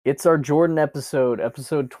It's our Jordan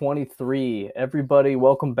episode 23. Everybody,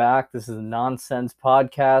 welcome back. This is a Nonsense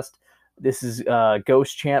Podcast. This is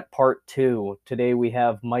Ghost Chant Part 2. Today we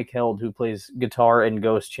have Mike Held, who plays guitar in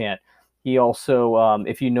Ghost Chant. He also,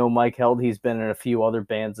 if you know Mike Held, he's been in a few other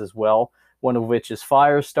bands as well, one of which is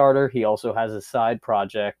Firestarter. He also has a side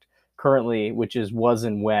project currently, which is Was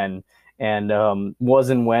and When. And Was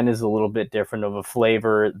and When is a little bit different of a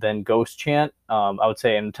flavor than Ghost Chant. I would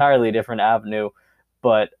say an entirely different avenue,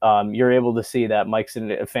 but you're able to see that Mike's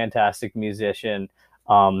a fantastic musician.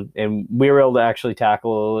 And we were able to actually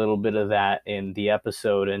tackle a little bit of that in the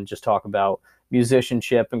episode and just talk about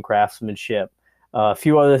musicianship and craftsmanship. A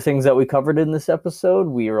few other things that we covered in this episode.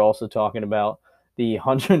 We are also talking about the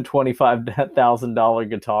 $125,000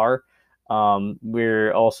 guitar.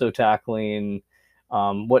 We're also tackling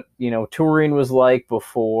what touring was like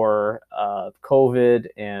before COVID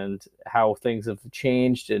and how things have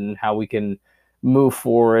changed and how we can move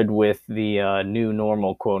forward with the new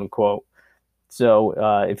normal, quote unquote. So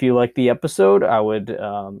if you like the episode, I would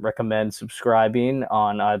recommend subscribing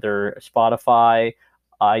on either Spotify,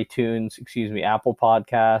 iTunes, Apple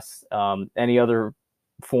Podcasts, any other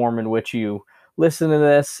form in which you listen to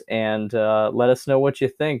this, and let us know what you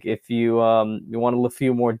think. If you want a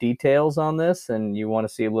few more details on this and you want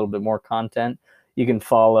to see a little bit more content, you can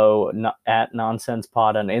follow at Nonsense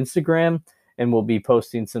Pod on Instagram, and we'll be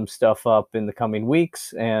posting some stuff up in the coming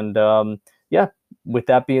weeks. And yeah, with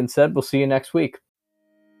that being said, we'll see you next week.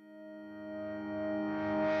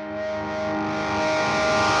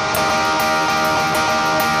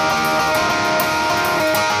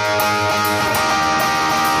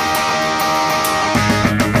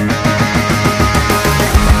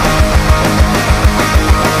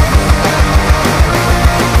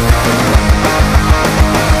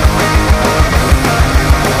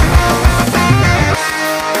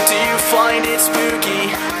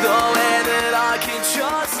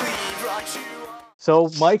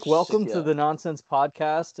 So, Mike, welcome to the Nonsense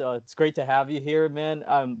Podcast. It's great to have you here,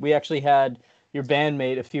 man. We actually had your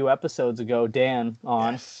bandmate a few episodes ago, Dan,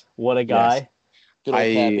 on. Yes. What a guy.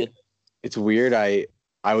 Yes. It's weird. I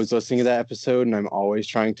was listening to that episode, and I'm always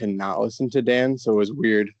trying to not listen to Dan, so it was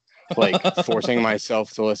weird, like forcing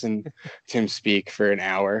myself to listen to him speak for an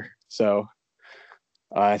hour. So,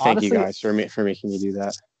 thank you guys for making me do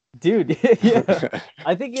that. Dude, yeah.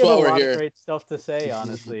 I think you have a lot of great stuff to say,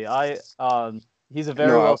 honestly. He's a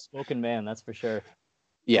very well-spoken man, that's for sure.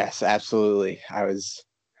 Yes, absolutely. I was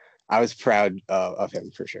proud of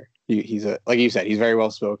him for sure. He's like you said, he's very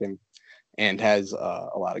well-spoken and has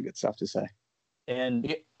a lot of good stuff to say.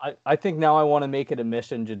 And I think now I want to make it a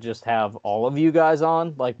mission to just have all of you guys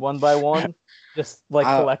on, like one by one, just like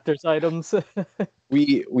collector's items.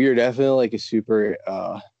 we are definitely like a super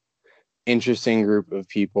interesting group of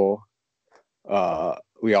people.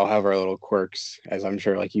 We all have our little quirks, as I'm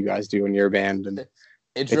sure like you guys do in your band, and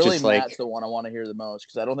it's really Matt's the one I want to hear the most,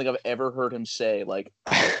 because I don't think I've ever heard him say like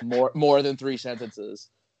more than 3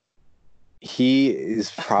 sentences. He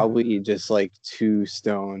is probably just like too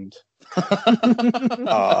stoned.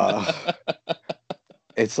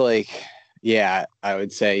 It's like, yeah, I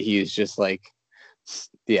would say he's just like,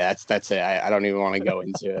 yeah, that's it. I don't even want to go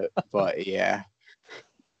into it, but yeah,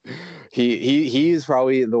 he's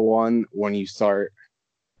probably the one when you start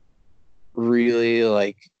really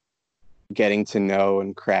like getting to know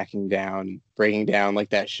and breaking down like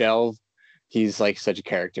that shell. He's like such a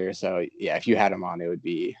character. So yeah, if you had him on, it would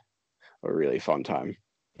be a really fun time.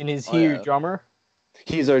 And is he your drummer?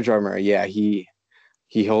 He's our drummer. Yeah, he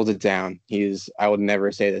holds it down. I would never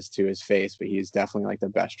say this to his face, but he's definitely like the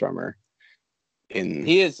best drummer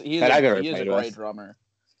he is a great drummer.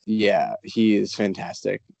 Yeah, he is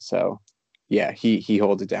fantastic. So yeah, he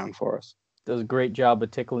holds it down for us. Does a great job of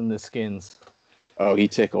tickling the skins. Oh, he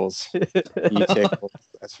tickles. He tickles.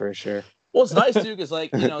 That's for sure. Well, it's nice too, because like,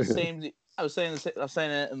 same. I was saying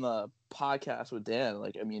it in the podcast with Dan.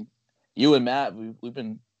 Like, I mean, you and Matt, we've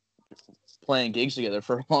been playing gigs together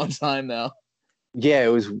for a long time now. Yeah,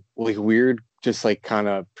 it was like weird, just like kind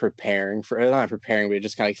of preparing, but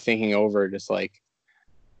just kind of thinking over just like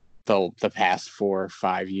the past 4 or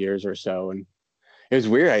 5 years or so, and it was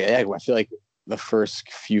weird. I feel like the first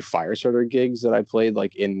few Firestarter gigs that I played,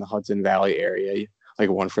 like in the Hudson Valley area, like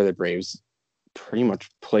One for the Braves, pretty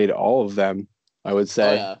much played all of them, I would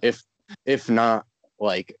say. Oh, yeah. If not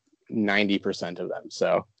like 90% of them.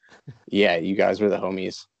 So yeah, you guys were the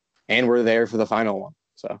homies, and we're there for the final one.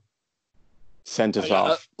 So sent us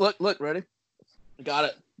off. Look, ready? Got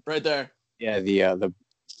it right there. Yeah, the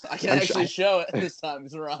I can actually show it this time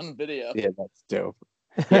because we're on video. Yeah, that's dope.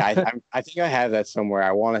 Yeah, I think I have that somewhere.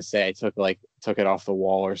 I want to say I took it off the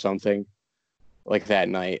wall or something. like that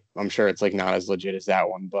night. I'm sure it's like not as legit as that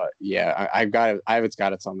one, but yeah, I've got it. I've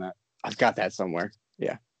got it on that. I've got that somewhere.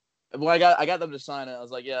 Yeah. Well, I got them to sign it. I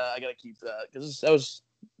was like, yeah, I gotta keep that because Is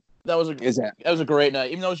that? that was a great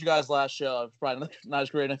night. Even though it was you guys' last show, it was probably not as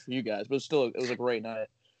great night for you guys, but still, it was a great night.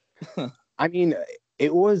 I mean,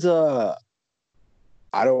 it was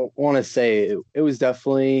I don't want to say it was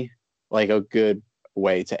definitely like a good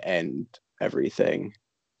way to end everything.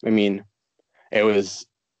 I mean, it was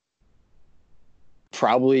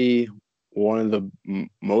probably one of the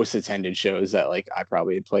most attended shows that like I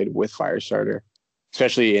probably had played with Firestarter,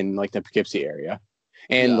 especially in like the Poughkeepsie area.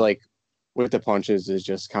 And Yeah. like with the Punches is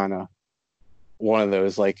just kind of one of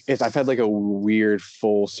those like if I've had like a weird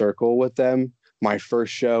full circle with them. My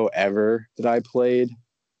first show ever that I played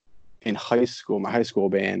in high school, my high school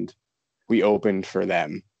band, we opened for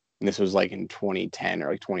them. And this was like in 2010 or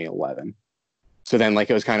like 2011. So then like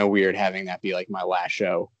it was kind of weird having that be like my last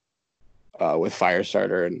show with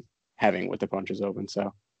Firestarter and having With the Punches open.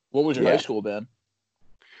 So What was your high yeah, school band?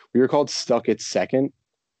 we were called Stuck at Second.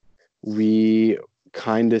 We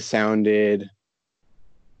kind of sounded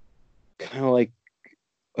kind of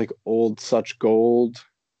like old Such Gold,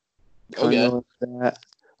 kind Okay. of like that.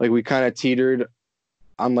 Like we kind of teetered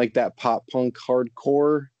on like that pop punk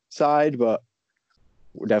hardcore side, but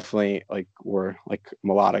we're definitely like we're like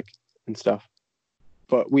melodic and stuff.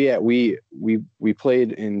 But we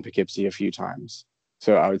played in Poughkeepsie a few times,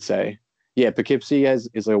 so I would say yeah, Poughkeepsie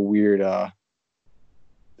is a weird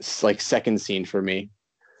like second scene for me,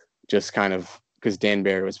 just kind of because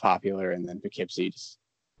Danbury was popular and then Poughkeepsie just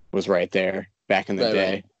was right there back in the Right,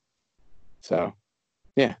 day. right. So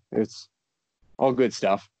yeah, it's all good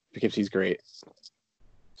stuff. Poughkeepsie's great.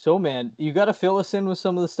 So, man, you got to fill us in with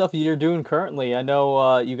some of the stuff you're doing currently. I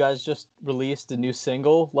know you guys just released a new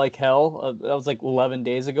single, Like Hell. That was like 11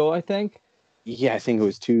 days ago, I think. Yeah, I think it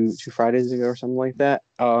was two Fridays ago or something like that.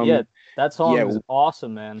 Yeah, that song Yeah, is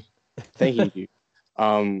awesome, man. thank you. Dude.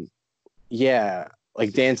 Um, yeah,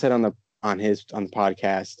 like Dan said on the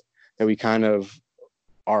podcast that we kind of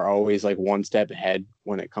are always like one step ahead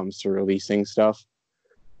when it comes to releasing stuff.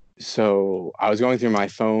 So I was going through my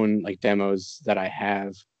phone like demos that I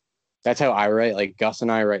have. That's how I write. Like Gus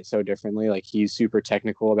and I write so differently. Like he's super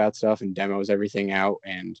technical about stuff and demos everything out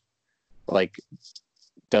and like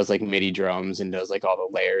does like MIDI drums and does like all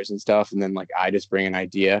the layers and stuff. And then like I just bring an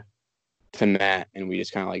idea to Matt and we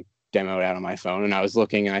just kind of like demoed out on my phone. And I was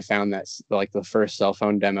looking and I found that like the first cell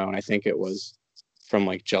phone demo, and I think it was from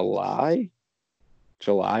like July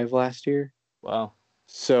of last year. Wow.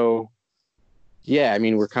 So yeah, I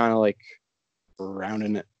mean we're kind of like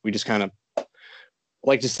rounding it. We just kind of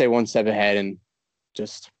like to stay one step ahead and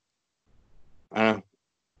just I don't know,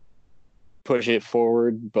 push it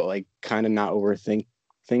forward, but like kind of not overthink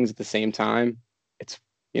things at the same time. It's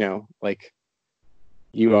like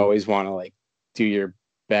you always want to like do your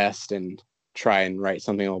best and try and write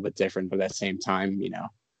something a little bit different, but at the same time,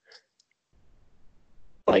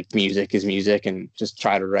 like music is music and just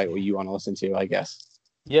try to write what you want to listen to, I guess.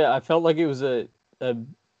 Yeah, I felt like it was a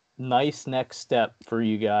nice next step for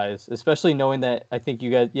you guys, especially knowing that I think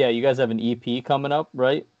you guys have an EP coming up,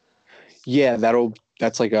 right? Yeah,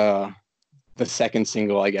 that's like the second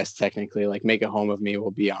single, I guess technically. Like Make a Home of Me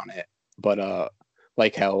will be on it. But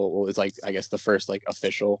Like Hell is like I guess the first like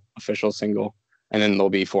official single. And then there'll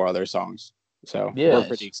be 4 other songs. So we're Yeah.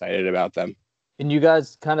 pretty Nice. excited about them. And you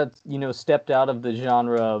guys kind of, stepped out of the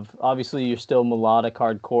genre of obviously you're still melodic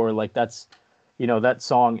hardcore. Like that's, that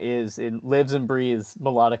song it lives and breathes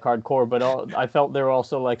melodic hardcore. But I felt there were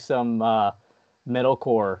also like some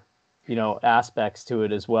metalcore, aspects to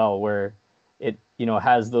it as well, where it,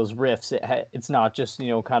 has those riffs. It's not just,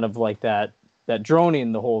 kind of like that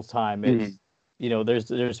droning the whole time. It's, Mhm.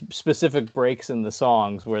 there's specific breaks in the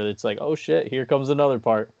songs where it's like, oh shit, here comes another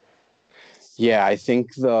part. Yeah, I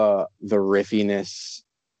think the riffiness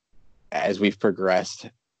as we've progressed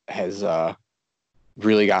has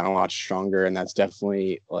really gotten a lot stronger, and that's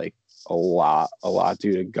definitely like a lot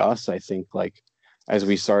due to Gus. I think like as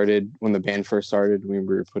we started when the band first started, when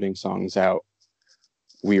we were putting songs out,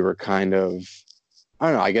 we were kind of I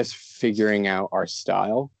don't know, I guess figuring out our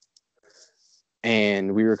style,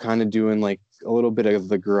 and we were kind of doing like a little bit of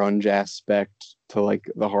the grunge aspect to like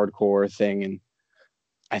the hardcore thing, and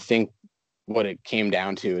I think what it came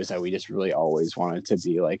down to is that we just really always wanted to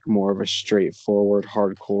be like more of a straightforward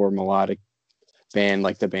hardcore melodic band,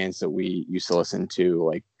 like the bands that we used to listen to,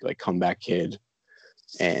 like Comeback Kid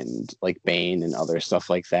and like Bane and other stuff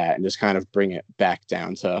like that, and just kind of bring it back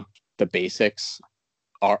down to the basics.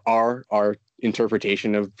 Our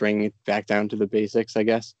interpretation of bringing it back down to the basics, I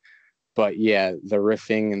guess. But yeah, the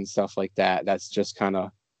riffing and stuff like that, that's just kind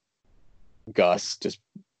of Gus just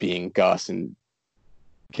being Gus and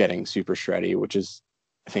getting super shreddy, which is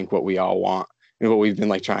I think what we all want and what we've been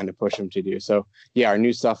like trying to push him to do. So yeah, our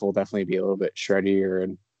new stuff will definitely be a little bit shreddier,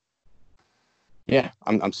 and yeah,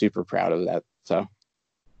 I'm super proud of that. So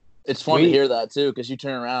it's fun to hear that too, because you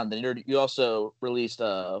turn around and you also released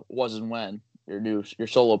Was and When, your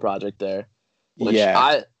solo project there, which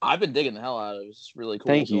I've been digging the hell out of. It's really cool.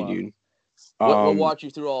 Thank you, dude. What walked you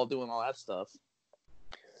through doing all that stuff?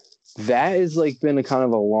 That has like been a kind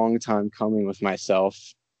of a long time coming with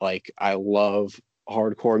myself. Like I love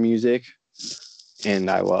hardcore music, and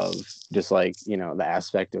I love just like, you know, the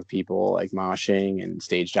aspect of people like moshing and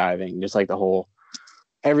stage diving, just like the whole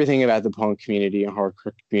everything about the punk community and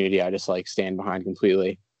hardcore community. I just like stand behind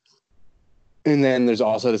completely. And then there's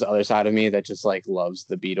also this other side of me that just like loves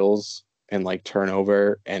the Beatles and like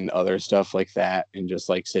Turnover and other stuff like that, and just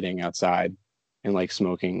like sitting outside and like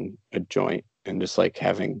smoking a joint and just like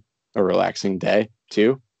having a relaxing day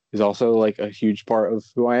too is also like a huge part of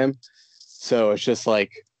who I am. So it's just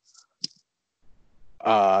like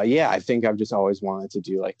yeah, I think I've just always wanted to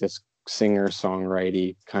do like this singer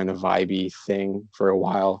songwriting kind of vibey thing for a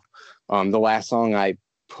while. The last song I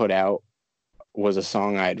put out was a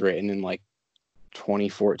song I had written in like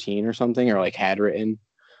 2014 or something, or like had written.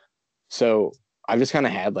 So I've just kind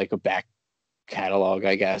of had like a back catalog,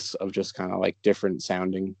 I guess, of just kind of like different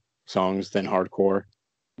sounding songs than hardcore.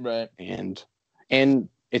 Right. And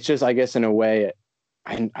it's just, I guess in a way,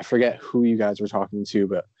 I forget who you guys were talking to,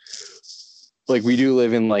 but like we do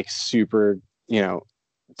live in like super, you know,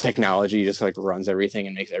 technology just like runs everything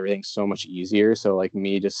and makes everything so much easier. So like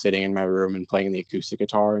me just sitting in my room and playing the acoustic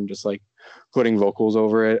guitar and just like putting vocals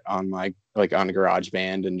over it on my like on a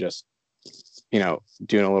GarageBand and just, you know,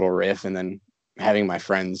 doing a little riff, and then having my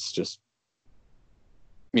friends just,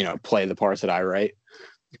 you know, play the parts that I write,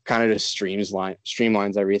 kind of just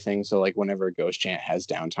streamlines everything. So like whenever Ghost Chant has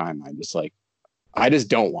downtime, I just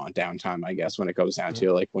don't want downtime, I guess, when it goes down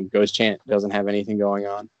to like when Ghost Chant doesn't have anything going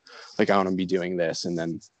on, like I want to be doing this, and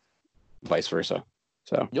then vice versa.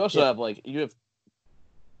 So you also have like, you have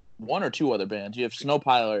one or two other bands. You have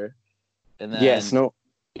Snowpiler, and then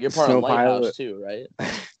you're part of Lighthouse too, right?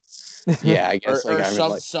 Yeah, I guess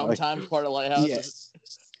sometimes part of Lighthouse.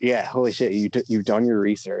 Yeah, holy shit, you've done your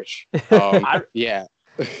research. Yeah.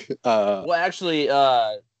 Well, actually,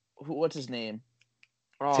 what's his name?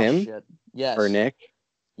 Oh, Tim? Shit. Yes. Or Nick?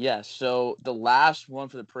 Yes. So the last one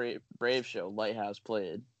for the Brave show, Lighthouse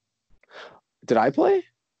played. Did I play?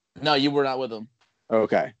 No, you were not with him.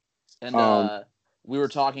 Okay. And we were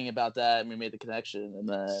talking about that, and we made the connection. And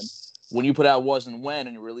then when you put out Was and When,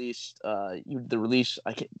 and you released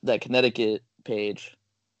that Connecticut page,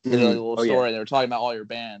 did a little story, and they were talking about all your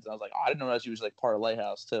bands. And I was like, I didn't realize you was like part of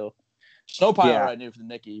Lighthouse too. Snowpiler I knew from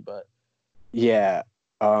Nicky, but yeah.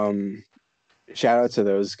 Shout out to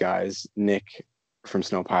those guys, Nick from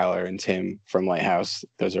Snowpiler and Tim from Lighthouse.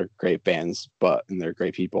 Those are great bands, and they're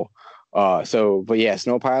great people. But yeah,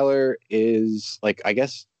 Snowpiler is like, I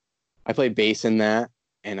guess I play bass in that,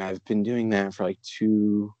 and I've been doing that for like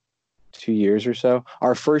two years or so.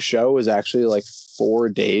 Our first show was actually like 4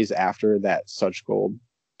 days after that Such Gold,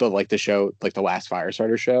 the show, like the last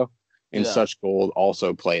Firestarter show, and Such Gold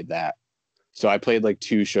also played that. So I played like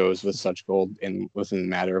 2 shows with Such Gold within a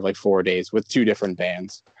matter of like 4 days with 2 different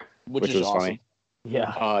bands, which was awesome. Funny.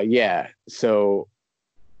 Yeah. So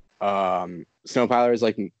Snowpiler is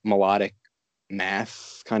like melodic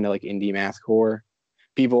math, kind of like indie mathcore.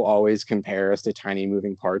 People always compare us to Tiny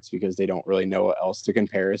Moving Parts because they don't really know what else to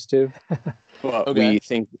compare us to. But we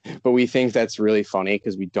think that's really funny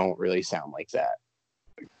because we don't really sound like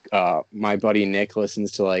that. My buddy Nick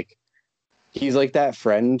listens to like, he's like that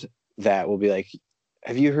friend that will be like,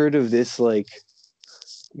 have you heard of this like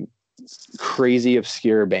crazy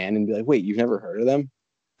obscure band? And be like, wait, you've never heard of them?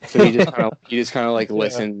 So he just kind of like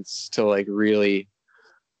listens to like really,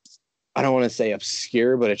 I don't want to say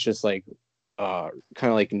obscure, but it's just like kind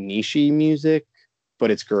of like niche-y music, but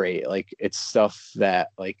it's great. Like it's stuff that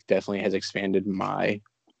like definitely has expanded my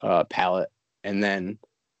palette. And then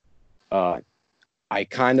I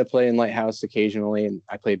kind of play in Lighthouse occasionally, and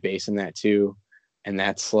I play bass in that too. And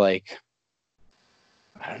that's like,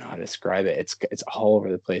 I don't know how to describe it. It's all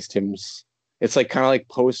over the place. It's like kind of like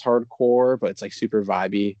post-hardcore, but it's like super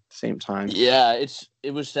vibey at the same time. Yeah,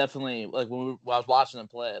 it was definitely like when I was watching them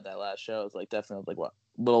play at that last show, it's like definitely like what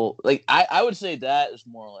little like I would say that is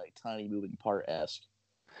more like Tiny Moving Part-esque.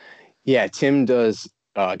 Yeah, Tim does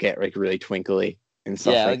get like really twinkly and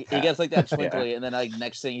stuff. Yeah, like he gets like that twinkly, and then like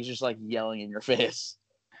next thing he's just like yelling in your face.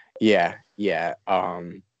 Yeah.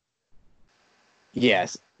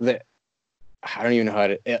 Yes. I don't even know how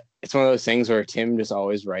to. It's one of those things where Tim just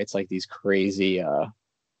always writes like these crazy,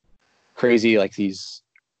 like these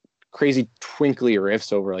crazy twinkly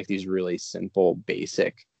riffs over like these really simple,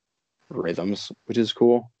 basic rhythms, which is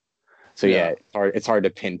cool. So yeah, it's hard to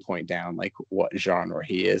pinpoint down like what genre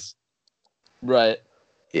he is. Right.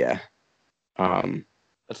 Yeah.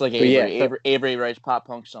 It's like Avery. Yeah, Avery writes pop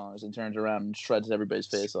punk songs and turns around and shreds everybody's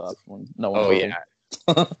face off when no one's looking.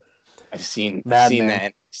 Yeah. I've seen that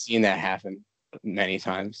happen many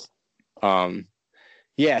times.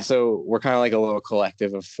 Yeah, so we're kind of like a little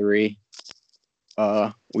collective of three.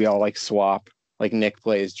 We all like swap. Like Nick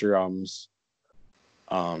plays drums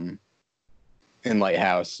in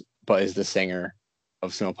Lighthouse, but is the singer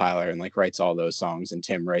of Snowpiler and like writes all those songs, and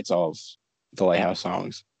Tim writes all of the Lighthouse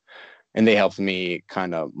songs. And they helped me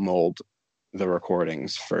kind of mold the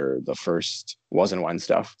recordings for the first Wasn't When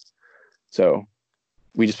stuff. So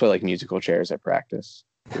we just play like musical chairs at practice,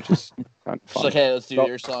 which is kind of fun. It's like, hey, let's do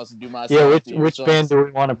your songs and do my songs. Yeah, which band do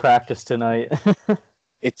we want to practice tonight?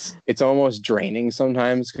 It's almost draining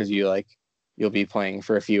sometimes because you'll be playing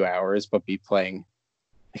for a few hours, but be playing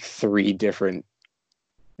like 3 different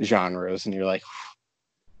genres, and you're like,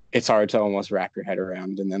 it's hard to almost wrap your head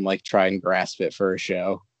around and then like try and grasp it for a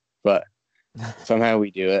show. But somehow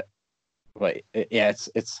we do it. But yeah,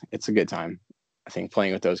 it's a good time. I think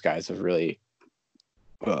playing with those guys have really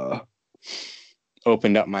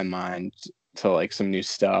opened up my mind to like some new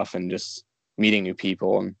stuff and just meeting new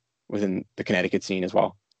people and within the Connecticut scene as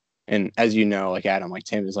well. And as you know, like Adam, like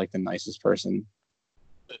Tim is like the nicest person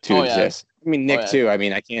to exist. Yeah. I mean, Nick too. I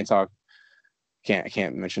mean, I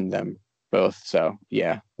can't mention them both. So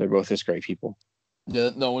yeah, they're both just great people.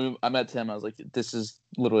 Yeah, no, I met Tim. I was like, this is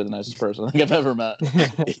literally the nicest person I think I've ever met.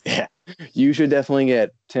 Yeah, you should definitely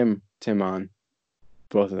get Tim on,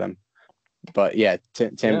 both of them. But yeah,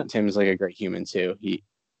 Tim's like a great human too. He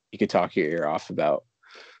could talk your ear off about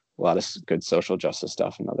a lot of good social justice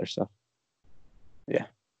stuff and other stuff. Yeah.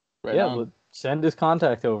 Right on. We'll send his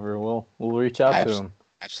contact over. We'll reach out to him.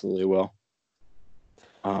 Absolutely will.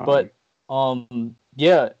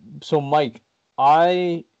 Yeah. So Mike,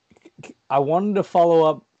 I wanted to follow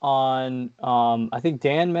up on. I think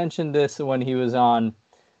Dan mentioned this when he was on.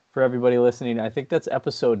 For everybody listening, I think that's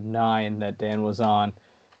episode 9 that Dan was on.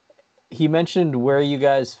 He mentioned where you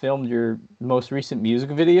guys filmed your most recent music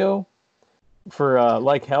video for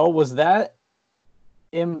Like Hell. Was that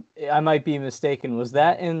I might be mistaken. Was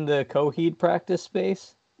that in the Coheed practice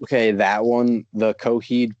space? Okay, that one, the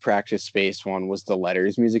Coheed practice space one, was the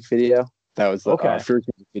Letters music video. That was the Fruit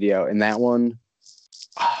music video. And that one,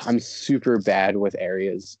 I'm super bad with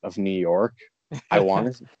areas of New York. I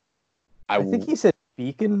think he said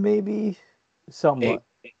Beacon, maybe? Somewhat.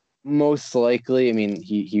 Most likely. I mean,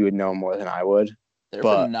 he would know more than I would. They're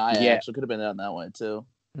from Nyack, so it could have been down that way, too.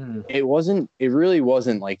 It really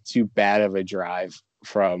wasn't like too bad of a drive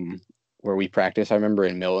from where we practice. I remember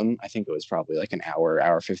in Milton, I think it was probably like an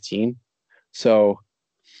hour 15. So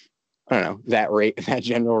I don't know that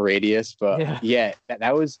general radius, but it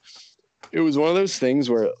was one of those things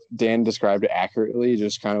where Dan described it accurately.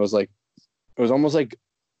 Just kind of was like, it was almost like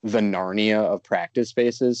the Narnia of practice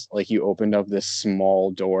spaces. Like you opened up this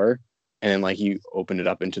small door and then like you opened it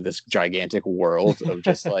up into this gigantic world of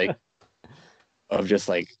just like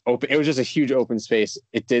open. It was just a huge open space.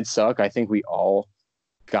 It did suck. I think we all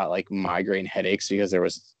got like migraine headaches because there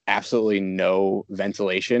was absolutely no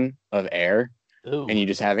ventilation of air. Ooh. And you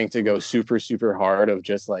just having to go super, super hard of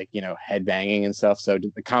just like, head banging and stuff. So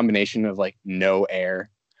the combination of like no air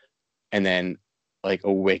and then like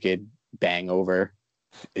a wicked bang over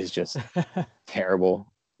is just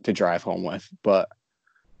terrible to drive home with. But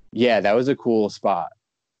yeah, that was a cool spot.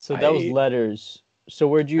 So that was Letters. So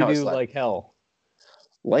where'd you do Like Hell?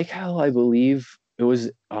 Like Hell, I believe it was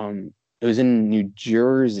in New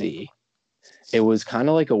Jersey. It was kind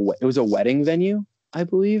of like it was a wedding venue, I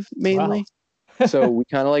believe, mainly. Wow. So we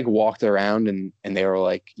kind of like walked around and they were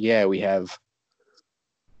like, yeah, we have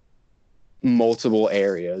multiple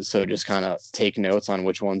areas. So just kind of take notes on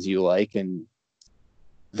which ones you like. And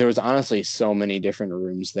there was honestly so many different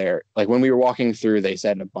rooms there. Like when we were walking through, they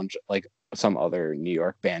said a bunch of like some other New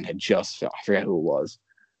York band had just filmed, I forget who it was,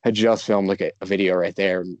 had just filmed like a video right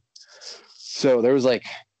there. So there was like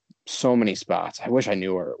so many spots. I wish I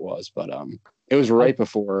knew where it was, but it was right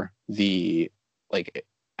before the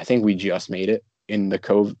I think we just made it in the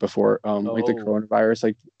COVID before like the coronavirus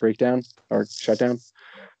like breakdown or shutdown.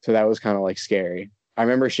 So that was kind of like scary. I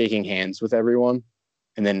remember shaking hands with everyone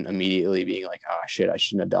and then immediately being like, oh shit, I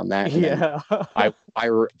shouldn't have done that. And yeah. I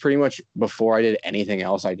pretty much before I did anything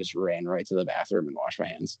else, I just ran right to the bathroom and washed my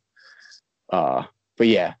hands. But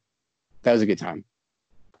yeah, that was a good time.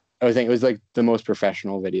 I think it was like the most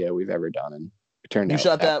professional video we've ever done, and it turned You out.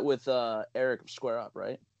 shot that with Eric Square Up,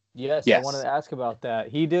 right? Yes, I Yes. wanted to ask about that.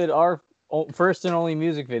 He did our first and only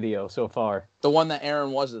music video so far. The one that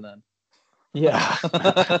Aaron wasn't in. Yeah.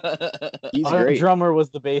 He's Our great. drummer was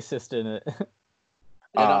the bassist in it.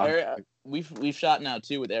 Yeah, no, Eric, we've shot now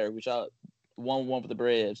 2 with Eric. We shot one with the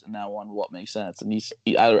Braves, and now one with What Makes Sense. And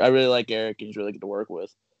I really like Eric, and he's really good to work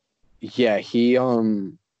with. Yeah, he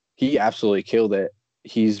absolutely killed it.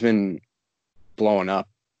 He's been blowing up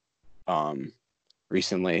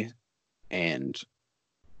recently, and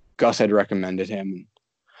Gus had recommended him.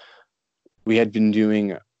 We had been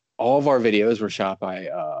doing all of our videos were shot by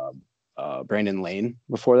Brandon Lane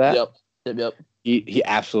before that. Yep. He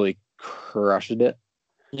absolutely crushed it.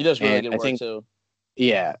 He does really good work too.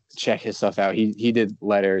 Yeah, check his stuff out. He did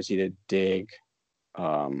Letters, he did Dig.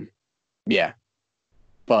 Yeah.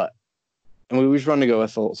 But and we just wanted to go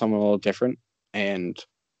with someone a little different, and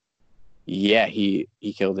yeah, he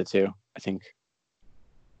killed it too. I think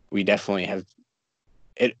we definitely have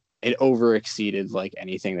it over exceeded like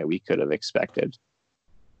anything that we could have expected.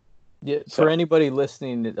 Yeah, for anybody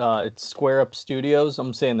listening, it's Square Up Studios.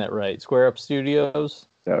 I'm saying that right. Square Up Studios.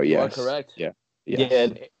 So You are yes. correct. Yeah.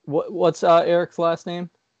 Yes. Yeah. What's Eric's last name?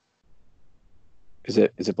 Is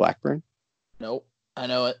it Blackburn? Nope. I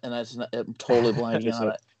know it, and I'm totally blanking on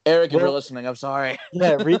it. Eric, if you're listening, I'm sorry.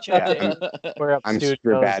 Yeah, reach out to Square Up Studios.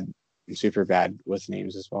 I'm super bad with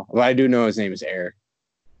names as well. Well, I do know his name is Eric.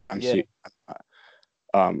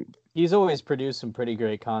 He's always produced some pretty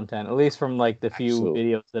great content, at least from like the few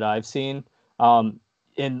videos that I've seen.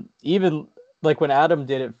 And even like when Adam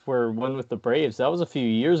did it for One with the Braves, that was a few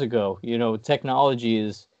years ago. You know, technology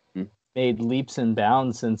has made leaps and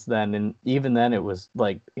bounds since then, and even then it was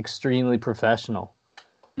like extremely professional.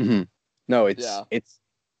 Mm-hmm. No,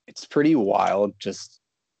 it's pretty wild just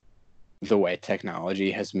the way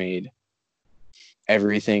technology has made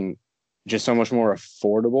everything just so much more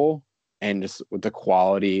affordable, and just with the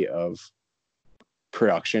quality of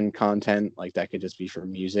production content, like that could just be for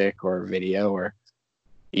music or video or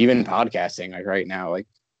even podcasting. Like right now, like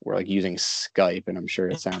we're like using Skype, and I'm sure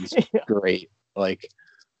it sounds great. Like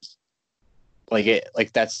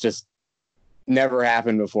that's just never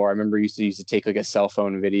happened before. I remember used to take like a cell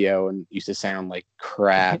phone video and used to sound like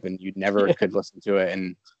crap, and you never could listen to it.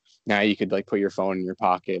 And now you could like put your phone in your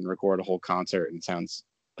pocket and record a whole concert, and it sounds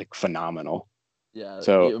like phenomenal. Yeah.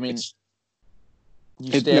 So I mean,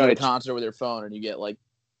 you stand at a concert with your phone, and you get like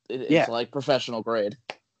it's like professional grade.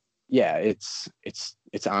 Yeah, it's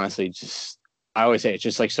honestly just, I always say it's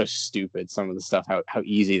just like so stupid, some of the stuff, how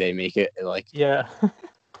easy they make it. Like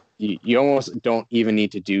you almost don't even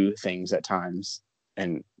need to do things at times,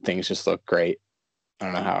 and things just look great. I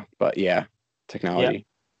don't know how, but yeah, technology. Yeah.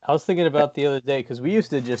 I was thinking about the other day, because we used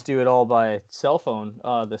to just do it all by cell phone,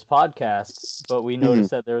 this podcast, but we noticed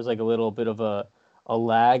that there was like a little bit of a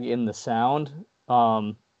lag in the sound.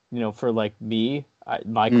 You know, for like me,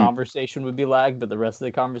 my conversation would be lagged, but the rest of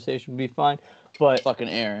the conversation would be fine. But fucking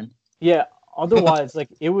Aaron. Yeah. Otherwise, like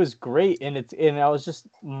it was great, and I was just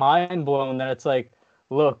mind blown that it's like,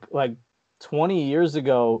 look, like 20 years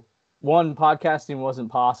ago, one, podcasting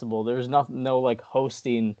wasn't possible. There was no like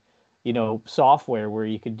hosting, you know, software where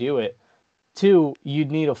you could do it. 2,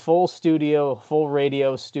 you'd need a full studio, full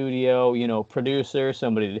radio studio, you know, producer,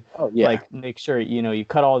 somebody to like make sure, you know, you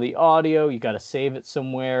cut all the audio, you got to save it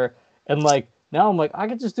somewhere. And like, now I'm like, I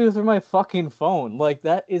could just do it through my fucking phone. Like,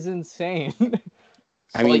 that is insane.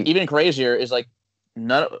 I mean, like, even crazier is like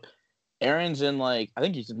Aaron's in like, I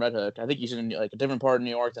think he's in Red Hook. I think he's in like a different part of New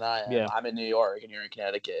York than I am. Yeah. I'm in New York and you're in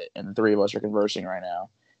Connecticut, and the 3 of us are conversing right now.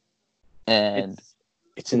 And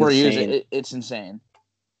it's we're insane. using it. It's insane.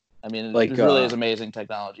 I mean, like, it really is amazing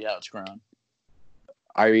technology, how it's grown.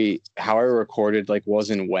 How I recorded like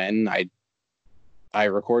was and when I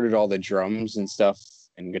recorded all the drums and stuff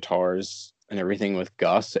and guitars and everything with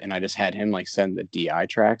Gus, and I just had him like send the DI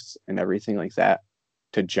tracks and everything like that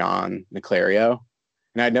to John Niclario.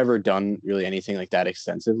 And I'd never done really anything like that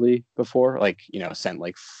extensively before, like, you know, sent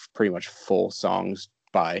like pretty much full songs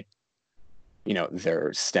by, you know,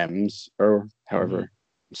 their stems or however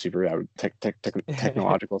super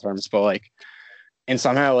technological terms, but like, and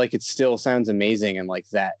somehow like it still sounds amazing, and like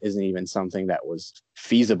that isn't even something that was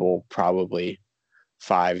feasible probably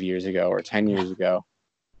 5 years ago or 10 years ago.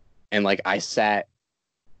 And like I sat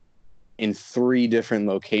in 3 different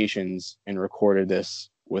locations and recorded this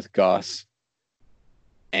with Gus,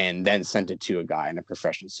 and then sent it to a guy in a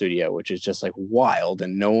professional studio, which is just like wild,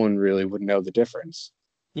 and no one really would know the difference.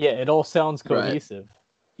 Yeah, it all sounds cohesive. Right.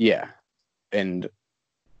 Yeah. And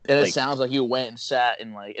And it like, sounds like you went and sat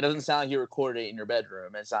in like it doesn't sound like you recorded it in your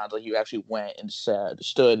bedroom. It sounds like you actually went and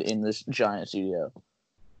stood in this giant studio.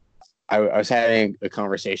 I was having a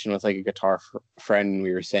conversation with like a guitar friend, and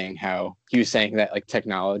we were saying how he was saying that like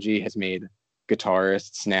technology has made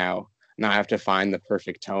guitarists now not have to find the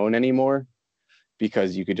perfect tone anymore,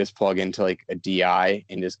 because you could just plug into like a DI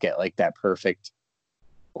and just get like that perfect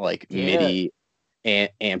like MIDI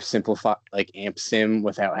amp simplify like amp sim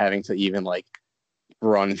without having to even like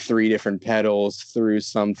run 3 different pedals through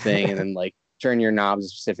something and then like turn your knobs a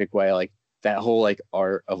specific way. Like that whole like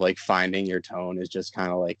art of like finding your tone is just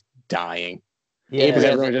kind of like dying. Yeah,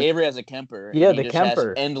 Avery has a Kemper. Yeah, and he the just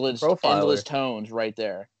Kemper has endless tones right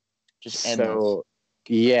there, just endless. So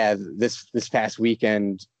yeah, this past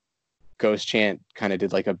weekend, Ghost Chant kind of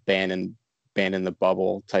did like a band in the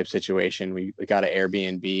bubble type situation. We got an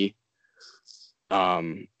Airbnb,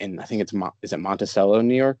 and I think is it Monticello,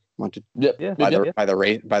 New York? By the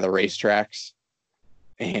racetracks,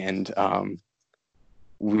 and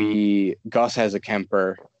Gus has a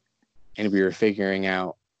Kemper, and we were figuring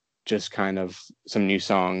out just kind of some new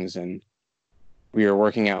songs, and we were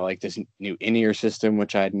working out like this new in-ear system,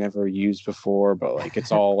 which I'd never used before, but like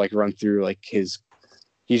it's all like run through like he's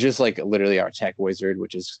just like literally our tech wizard,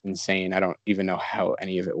 which is insane. I don't even know how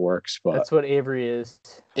any of it works, but that's what Avery is.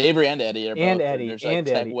 Avery and Eddie are and both. Eddie There's, and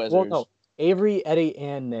like, Eddie. Well, no, Avery, Eddie,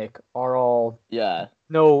 and Nick are all. Yeah.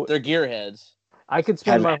 No, they're gearheads. I could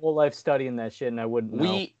spend my whole life studying that shit, and I wouldn't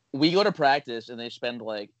know. We go to practice, and they spend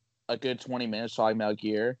like a good 20 minutes talking about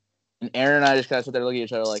gear. And Aaron and I just kind of sit there looking at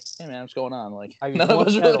each other like, hey, man, what's going on? Like, none of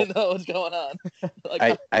us really know what's going on.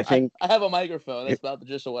 Like, I think I have a microphone. That's about the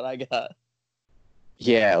gist of what I got.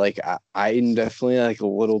 Yeah, like I'm definitely like a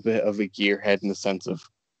little bit of a gearhead in the sense of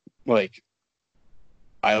like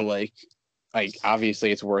I like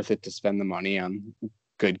obviously it's worth it to spend the money on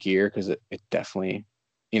good gear because it definitely,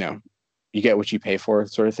 you get what you pay for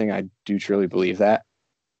sort of thing. I do truly believe that.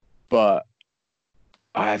 But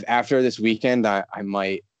after this weekend, I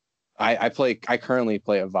currently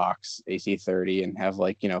play a Vox AC30 and have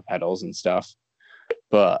like, pedals and stuff.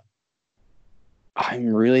 But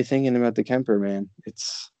I'm really thinking about the Kemper, man.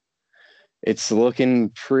 It's looking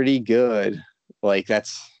pretty good. Like I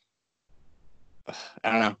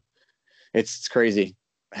don't know. It's crazy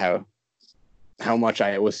how much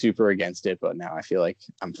I was super against it, but now I feel like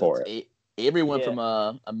I'm for it. Avery went from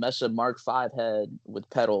a Mesa Mark V head with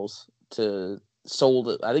pedals to sold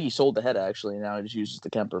it. I think he sold the head actually. Now he just uses the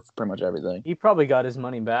Kemper for pretty much everything. He probably got his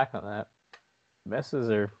money back on that. Mesas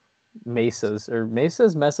or Mesas or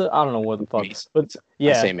Mesas, Mesa. I don't know what the fuck. Mesa. But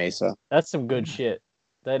yeah, I say Mesa. That's some good shit.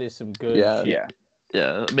 That is some good shit.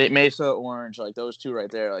 Yeah. Mesa, Orange, like those two right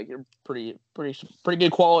there, like you're pretty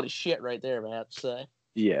good quality shit right there, man, I have to say.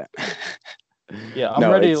 Yeah. Yeah, I'm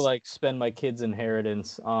ready to like spend my kids'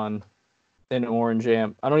 inheritance on an Orange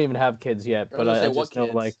amp. I don't even have kids yet, but I just know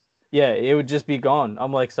like it would just be gone.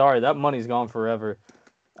 I'm like, sorry, that money's gone forever.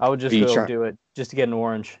 I would just go do it just to get an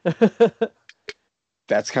Orange.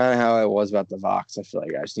 That's kind of how I was about the Vox. I feel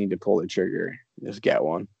like I just need to pull the trigger and just get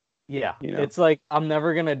one. Yeah. It's like, I'm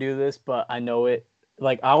never going to do this, but I know it.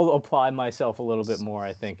 Like, I'll apply myself a little bit more,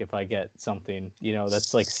 I think, if I get something,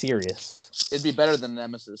 that's like serious. It'd be better than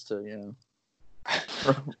Nemesis to,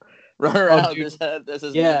 run around this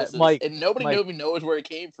is Nemesis. Mike, and nobody knows where it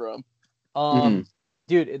came from.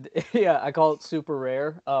 Dude, I call it super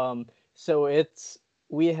rare. So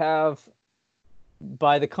we have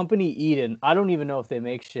by the company Eden. I don't even know if they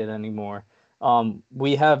make shit anymore.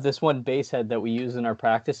 We have this one bass head that we use in our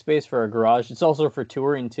practice space for our garage. It's also for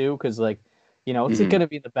touring too, because it's going to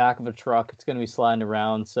be in the back of a truck. It's going to be sliding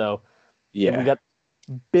around. So we got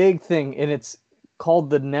big thing, and it's called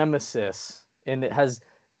the Nemesis, and it has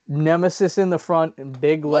Nemesis in the front in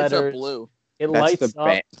big letters. Lights up blue. It lights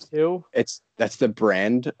up too. That's the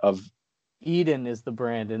brand of Eden is the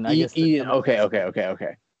brand, and I guess Eden.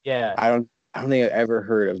 Okay. Yeah. I don't think I've ever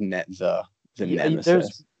heard of the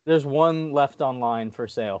Nemesis. There's one left online for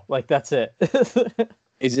sale. Like that's it.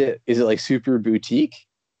 Is it like super boutique?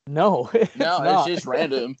 No, it's just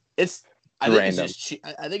random. I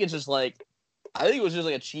think it was just like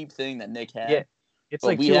a cheap thing that Nick had. Yeah, it's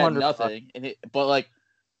like we had nothing, but like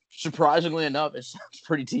surprisingly enough, it sounds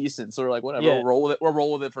pretty decent. So we're like, whatever, we'll roll with it. We'll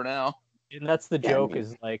roll with it for now. And that's the joke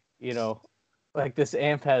is like, like this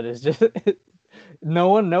amp head is just no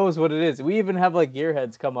one knows what it is. We even have like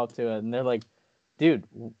gearheads come up to it and they're like, dude,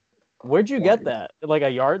 where'd you get that? Like a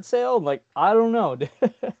yard sale? I'm like, I don't know.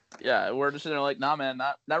 Yeah, we're just sitting there like, nah, man,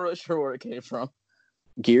 not really sure where it came from.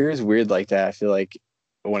 Gear is weird like that. I feel like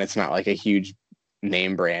when it's not like a huge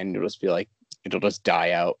name brand, it'll just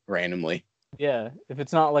die out randomly. Yeah, if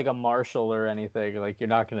it's not like a Marshall or anything, like you're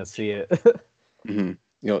not gonna see it. You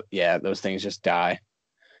know, yeah, those things just die.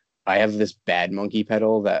 I have this Bad Monkey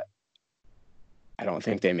pedal that I don't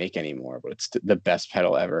think they make anymore, but it's the best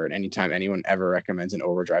pedal ever. And anytime anyone ever recommends an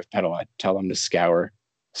overdrive pedal, I tell them to scour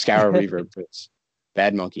Reverb. It's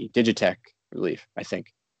Bad Monkey, Digitech Relief, I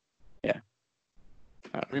think. Yeah.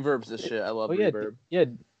 Reverb's this shit. I love yeah, Reverb. Yeah,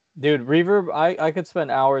 dude, Reverb. I could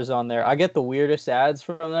spend hours on there. I get the weirdest ads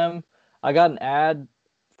from them. I got an ad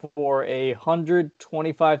for a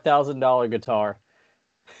 $125,000 guitar.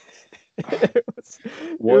 it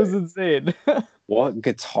was insane. What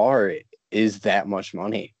guitar is that much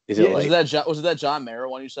money? Is it like was it that John Mayer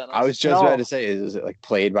one you sent us? I was just about to say, is it like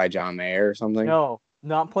played by John Mayer or something? No,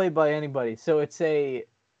 not played by anybody. So I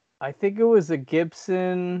think it was a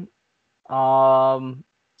Gibson. I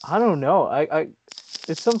don't know.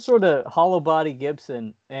 It's some sort of hollow body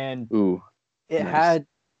Gibson, and it had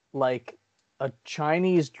like a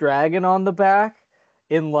Chinese dragon on the back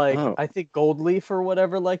in like I think gold leaf or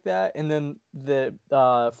whatever like that, and then the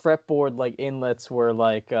fretboard like inlets were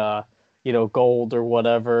like gold or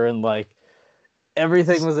whatever, and like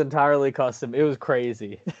everything was entirely custom. It was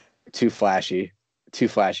crazy. Too flashy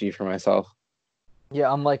for myself.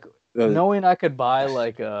 Yeah, I'm like, knowing I could buy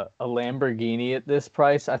like a Lamborghini at this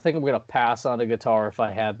price, I think I'm gonna pass on a guitar if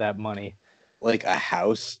I had that money. Like a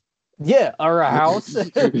house? Yeah, or a house.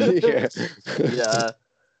 Yeah.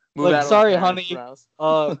 Like, sorry, honey.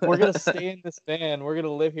 We're gonna stay in this van. We're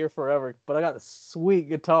gonna live here forever. But I got a sweet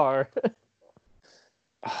guitar.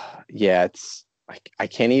 Yeah, it's I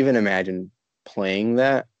can't even imagine playing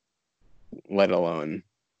that, let alone.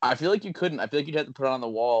 I feel like you couldn't. I feel like you'd have to put it on the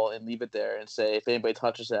wall and leave it there and say, if anybody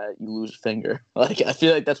touches that, you lose a finger. Like, I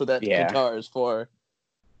feel like that's what that guitar is for.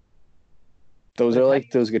 Those are like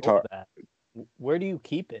those guitars. Where do you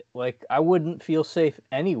keep it? Like, I wouldn't feel safe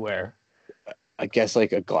anywhere. I guess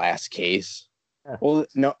like a glass case. Yeah. Well,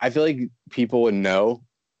 no, I feel like people would know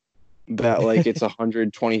that like it's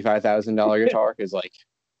 $125,000 guitar because like,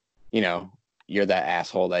 you're that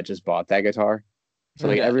asshole that just bought that guitar. So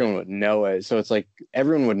like everyone would know it. So it's like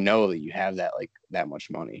everyone would know that you have that like that much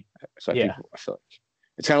money. So I feel like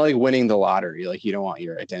it's kind of like winning the lottery. Like you don't want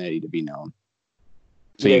your identity to be known.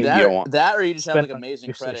 So you don't want that, or you just have like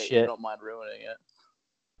amazing credit. You don't mind ruining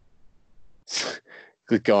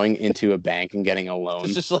it. Going into a bank and getting a loan.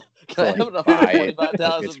 It's just like, can I have an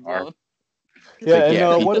 $125,000 loan?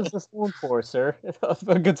 Yeah, what is this loan for, sir?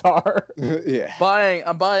 A guitar. Yeah.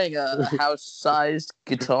 I'm buying a house-sized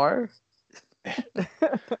guitar.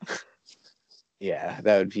 Yeah,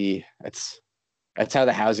 that would be that's how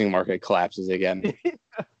the housing market collapses again.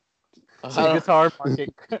 Guitar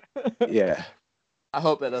market. Yeah. I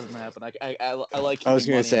hope that doesn't happen. I like. I was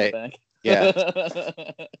gonna say, yeah,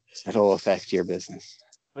 that'll affect your business.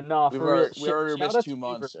 But no, we already missed 2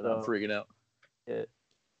 months, and I'm freaking out.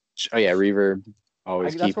 Oh yeah, Reverb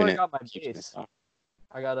always keeping it. That's where I got my bass.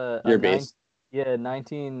 I got your bass.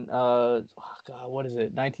 19 what is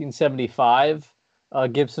it? 1975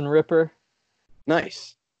 Gibson Ripper.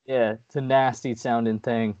 Nice. Yeah, it's a nasty sounding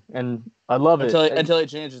thing, and I love it. Until it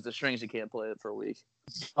changes the strings, you can't play it for a week.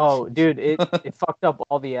 Oh, dude, it fucked up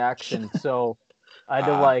all the action, so I had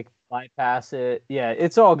to like bypass it. Yeah,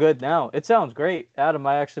 it's all good now. It sounds great, Adam.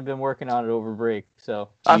 I actually been working on it over break, so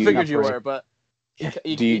I figured you were, but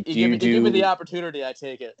you give me the opportunity, I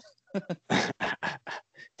take it.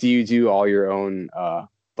 Do you do all your own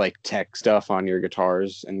like tech stuff on your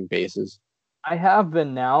guitars and basses? I have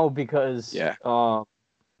been now because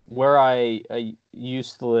where I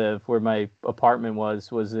used to live, where my apartment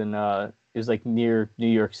was in it was like near New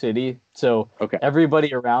York City. So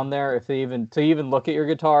everybody around there, if they even look at your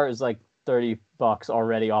guitar, is like $30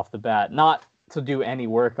 already off the bat, not to do any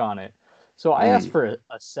work on it. So I asked for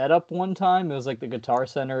a setup one time. It was like the Guitar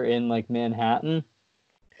Center in like Manhattan.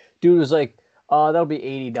 Dude was like, that'll be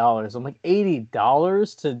 $80. I'm like,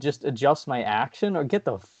 $80 to just adjust my action? Or get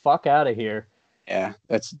the fuck out of here. Yeah,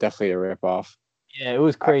 that's definitely a ripoff. Yeah, it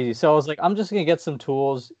was crazy. So I was like, I'm just going to get some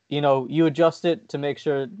tools. You adjust it to make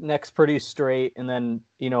sure neck's pretty straight, and then,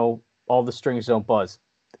 all the strings don't buzz.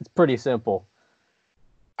 It's pretty simple.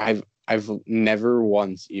 I've never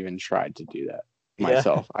once even tried to do that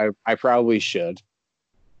myself. I probably should.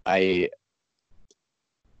 I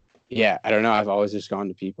don't know. I've always just gone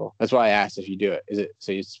to people. That's why I asked if you do it. Is it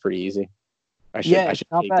so? It's pretty easy. I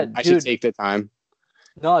should take the time.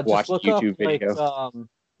 No, just watch look YouTube up video. like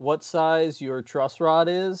what size your truss rod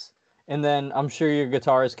is, and then I'm sure your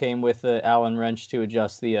guitars came with the Allen wrench to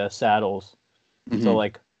adjust the saddles. Mm-hmm. So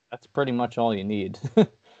like that's pretty much all you need.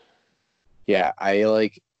 Yeah, I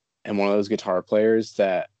am one of those guitar players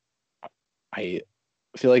that I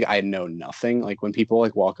feel like I know nothing. Like when people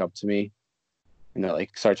like walk up to me and they're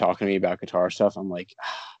like start talking to me about guitar stuff, I'm like,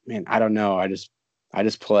 man, I don't know. I just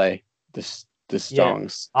play this Yeah,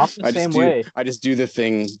 songs. I'm the same way. I just do the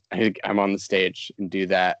thing. I'm on the stage and do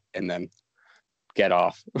that, and then get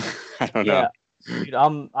off. I don't know. Yeah, dude,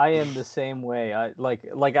 I am the same way. I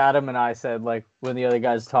like Adam and I said, like when the other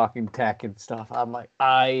guy's talking tech and stuff, I'm like,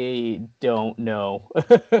 I don't know.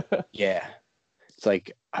 Yeah, it's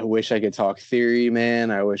like I wish I could talk theory,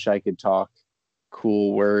 man. I wish I could talk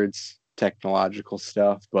cool words, technological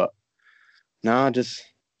stuff, but nah, I'm just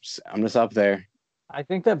up there. I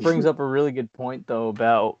think that brings up a really good point though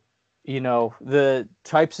about, the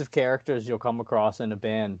types of characters you'll come across in a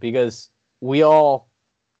band, because we all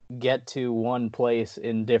get to one place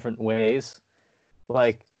in different ways.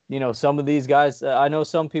 Like, some of these guys, I know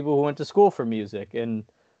some people who went to school for music and,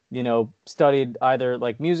 studied either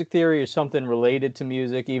like music theory or something related to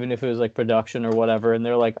music, even if it was like production or whatever. And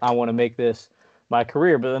they're like, I want to make this my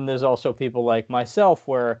career. But then there's also people like myself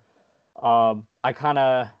where I kind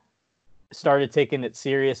of started taking it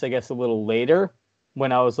serious, I guess, a little later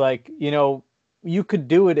when I was like, you could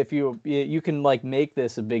do it if you can like make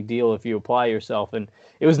this a big deal if you apply yourself. And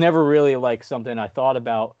it was never really like something I thought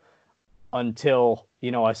about until,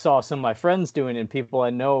 I saw some of my friends doing it and people I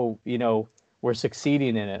know, were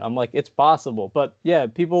succeeding in it. I'm like, it's possible. But yeah,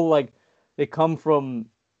 people like they come from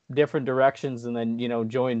different directions and then,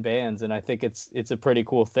 join bands. And I think it's a pretty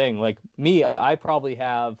cool thing. Like me, I probably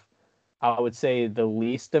have, I would say, the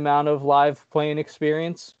least amount of live playing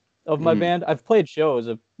experience of my band. I've played shows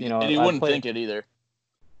of, and you I've wouldn't think it either.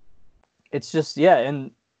 It's just,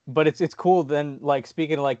 but it's cool then, like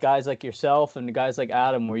speaking to like guys like yourself and guys like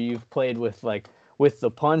Adam, where you've played with like with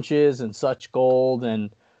the Punches and Such Gold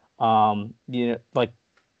and like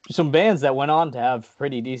some bands that went on to have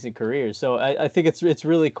pretty decent careers. So I think it's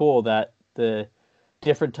really cool that the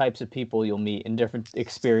different types of people you'll meet and different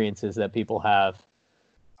experiences that people have.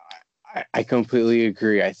 I completely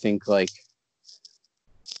agree. I think the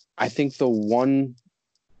one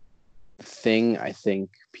thing I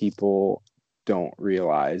think people don't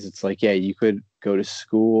realize, it's like, yeah, you could go to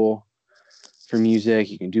school for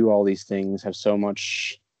music, you can do all these things, have so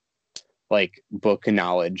much like book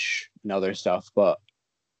knowledge and other stuff, but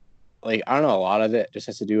like I don't know, a lot of it just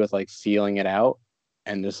has to do with like feeling it out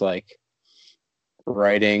and just like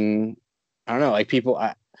writing. I don't know, like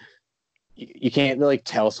you can't really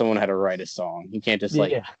tell someone how to write a song. You can't just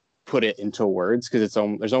like put it into words because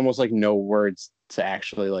there's almost like no words to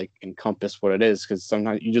actually like encompass what it is, because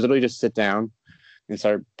sometimes you just literally just sit down and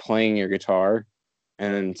start playing your guitar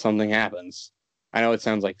and then something happens. I know it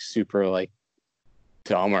sounds like super like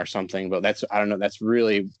dumb or something, but I don't know, that's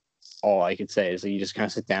really all I could say is that you just kind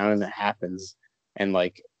of sit down and it happens. And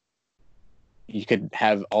like you could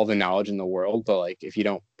have all the knowledge in the world, but like if you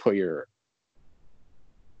don't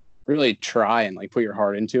really try and like put your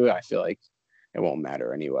heart into it, I feel like it won't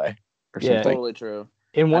matter anyway or something. Totally true.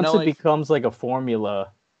 And once it becomes like a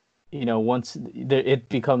formula, once it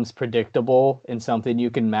becomes predictable and something you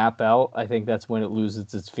can map out, I think that's when it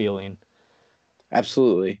loses its feeling.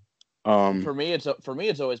 Absolutely. For me,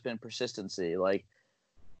 it's always been persistency. Like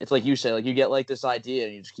it's like you say, like you get like this idea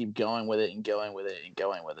and you just keep going with it and going with it and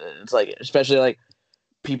going with it. It's like, especially like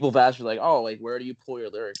people have asked me like, oh, like where do you pull your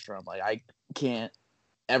lyrics from? Like I can't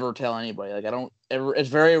ever tell anybody. Like I don't ever. It's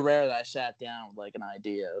very rare that I sat down with like an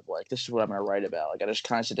idea of like this is what I'm gonna write about. Like I just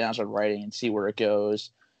kind of sit down, start writing, and see where it goes.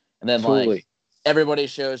 And then like everybody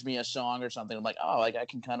shows me a song or something. I'm like, oh, like I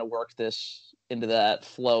can kind of work this into that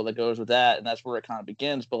flow that goes with that, and that's where it kind of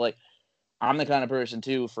begins. But like I'm the kind of person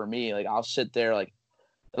too. For me, like I'll sit there like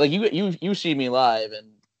you see me live, and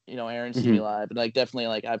Aaron sees me live, and like definitely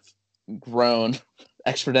like I've grown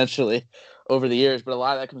exponentially over the years. But a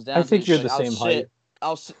lot of that comes down. I think to you're the same height.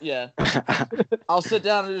 I'll sit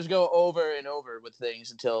down and just go over and over with things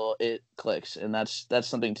until it clicks, and that's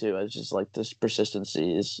something too. It's just like this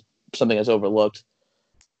persistency is something that's overlooked.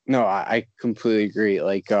 No, I completely agree.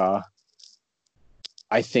 Like,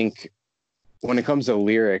 I think when it comes to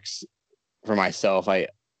lyrics for myself, I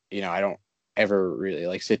don't ever really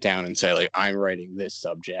like sit down and say like I'm writing this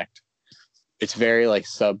subject. It's very like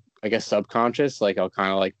subconscious. Like I'll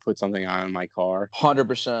kind of like put something on in my car,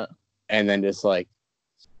 100%, and then just like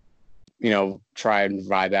try and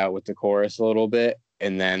vibe out with the chorus a little bit,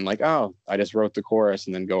 and then like, oh, I just wrote the chorus,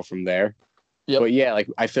 and then go from there. Yep. But yeah, like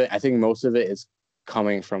I think most of it is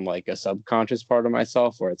coming from like a subconscious part of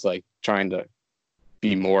myself, where it's like trying to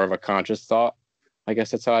be more of a conscious thought. I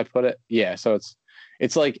guess that's how I put it. Yeah, so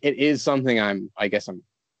it's like it is something I'm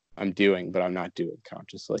doing, but I'm not doing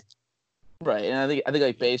consciously. Right, and I think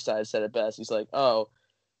like Bayside said it best. He's like, oh,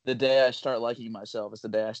 the day I start liking myself is the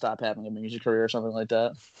day I stop having a music career or something like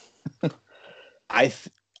that. I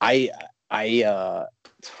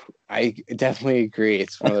definitely agree.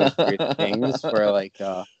 It's one of those weird things where like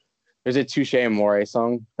there's a Touche Amore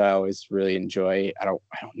song that I always really enjoy. I don't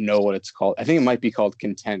know what it's called. I think it might be called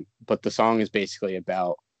Content, but the song is basically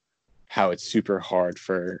about how it's super hard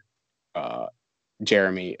for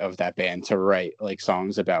Jeremy of that band to write like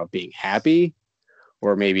songs about being happy,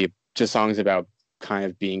 or maybe just songs about kind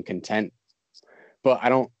of being content. But I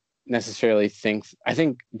don't necessarily think, I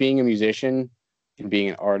think being a musician and being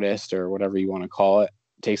an artist or whatever you want to call it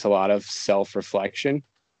takes a lot of self-reflection.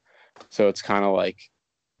 So it's kind of like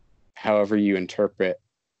however you interpret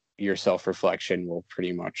your self-reflection will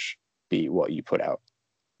pretty much be what you put out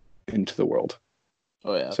into the world.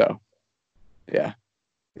 Oh yeah. So yeah,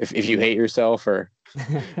 if you hate yourself, or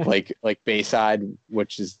like Bayside,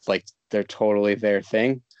 which is like they're totally their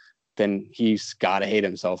thing, then he's got to hate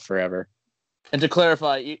himself forever. And to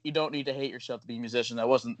clarify, you don't need to hate yourself to be a musician. That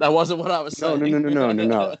wasn't what I was saying.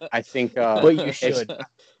 No. I think but you should.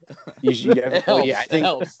 You should definitely. Yeah,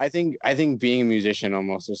 I think being a musician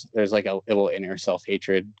almost there's like a little inner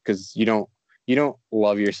self-hatred, because you don't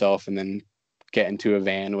love yourself and then get into a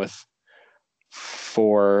van with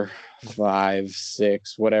 4, 5,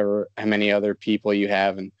 6, whatever, how many other people you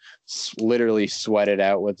have, and literally sweat it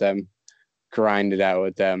out with them, grind it out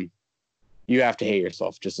with them. You have to hate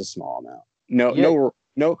yourself just a small amount.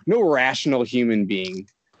 No rational human being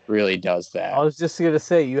really does that. I was just gonna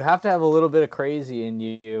say, you have to have a little bit of crazy in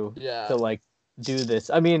you to like do this.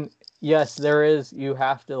 I mean, yes, you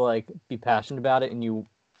have to like be passionate about it, and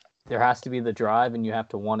there has to be the drive, and you have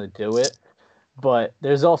to want to do it. But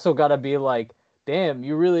there's also got to be like, damn,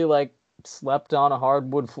 you really like slept on a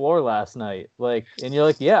hardwood floor last night, like, and you're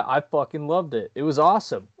like, yeah, I fucking loved it. It was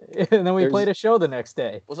awesome. And then we played a show the next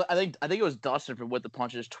day. Well, I think it was Dustin from With the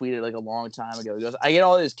Punches tweeted like a long time ago. He goes, I get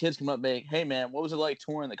all these kids come up being, hey man, what was it like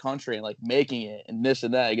touring the country and like making it and this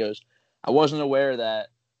and that? He goes, I wasn't aware that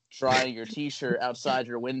drying your t-shirt outside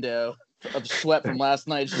your window of sweat from last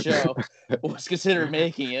night's show was considered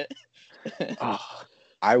making it.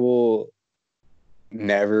 I will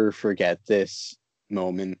never forget this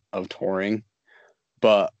moment of touring,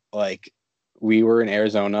 but like we were in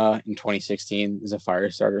Arizona in 2016 is a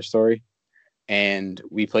Firestarter story, and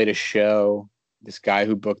we played a show. This guy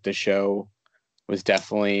who booked the show was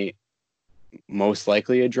definitely most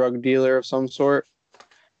likely a drug dealer of some sort,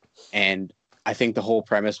 and I think the whole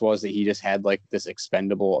premise was that he just had like this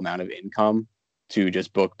expendable amount of income to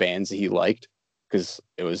just book bands that he liked, because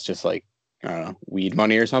it was just like, I don't know, weed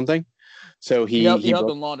money or something. So he helped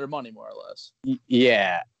him launder money, more or less.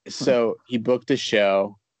 Yeah. So he booked a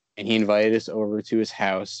show, and he invited us over to his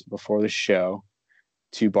house before the show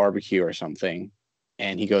to barbecue or something.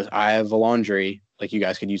 And he goes, I have a laundry. Like, you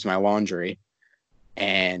guys could use my laundry.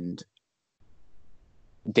 And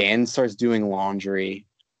Dan starts doing laundry.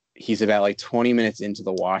 He's about like 20 minutes into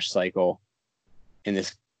the wash cycle. And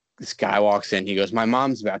this guy walks in. He goes, my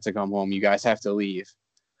mom's about to come home. You guys have to leave.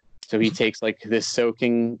 So he takes like this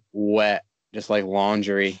soaking wet, just like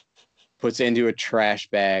laundry, puts it into a trash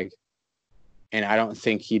bag. And I don't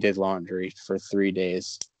think he did laundry for 3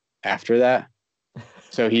 days after that.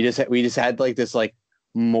 So we just had like this like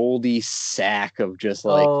moldy sack of just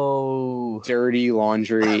like dirty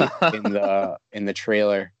laundry in the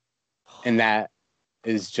trailer. And that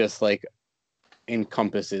is just like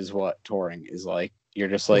encompasses what touring is like. You're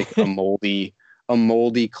just like a moldy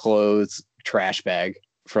clothes trash bag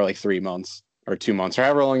for like 3 months or 2 months or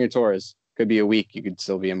however long your tour is. Could be a week. You could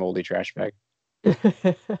still be a moldy trash bag.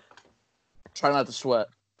 Try not to sweat.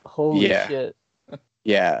 Holy shit.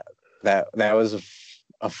 Yeah. That was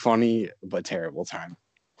a funny but terrible time.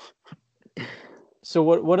 So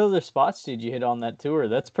what other spots did you hit on that tour?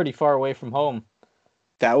 That's pretty far away from home.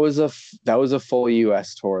 That was a full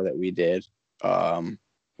US tour that we did.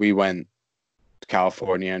 We went to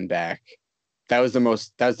California and back. That was the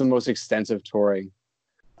most extensive touring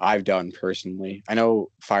I've done personally. I know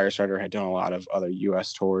Firestarter had done a lot of other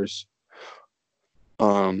US tours.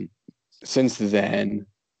 Since then,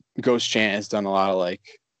 Ghost Chant has done a lot of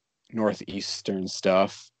like northeastern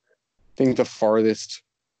stuff. I think the farthest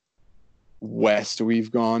west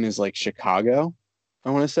we've gone is like Chicago, I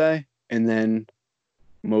want to say, and then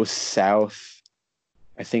most south,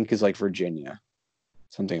 I think, is like Virginia,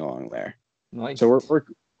 something along there. Nice. So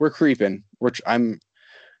we're creeping.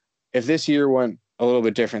 If this year went a little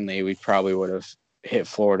bit differently, we probably would have hit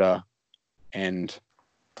Florida and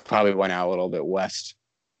probably went out a little bit west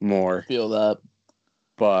more. Feel that.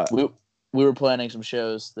 But we were planning some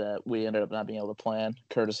shows that we ended up not being able to plan,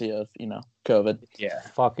 courtesy of, COVID. Yeah.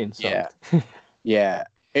 Fucking sucked. Yeah.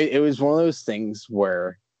 it was one of those things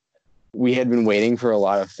where we had been waiting for a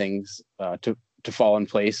lot of things to fall in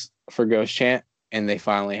place for Ghost Chant, and they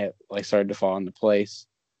finally had like started to fall into place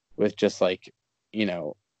with just like, you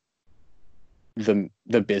know,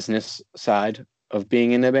 the business side of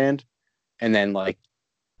being in a band. And then like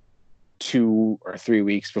 2 or 3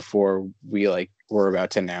 weeks before we like were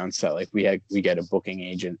about to announce that like we get a booking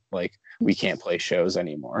agent, like we can't play shows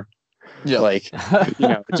anymore. Yeah. Like, you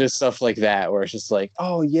know, just stuff like that where it's just like,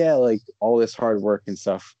 oh yeah, like all this hard work and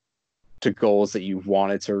stuff to goals that you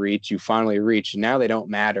wanted to reach, you finally reached, and now they don't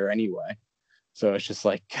matter anyway. So it's just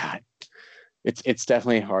like, God, it's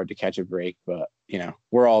definitely hard to catch a break, but you know,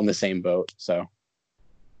 we're all in the same boat. So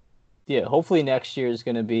yeah, hopefully next year is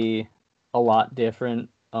going to be a lot different.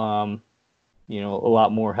 You know, a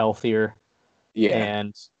lot more healthier. yeah.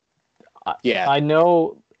 And Yeah. I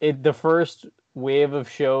know the first wave of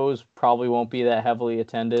shows probably won't be that heavily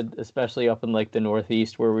attended, especially up in like the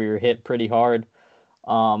Northeast where we were hit pretty hard.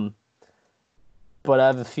 But I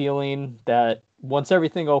have a feeling that once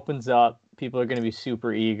everything opens up, people are going to be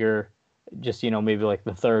super eager. Just, you know, maybe like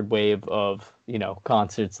the third wave of, you know,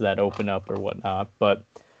 concerts that open up or whatnot. But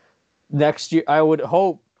next year, I would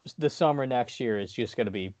hope the summer next year is just going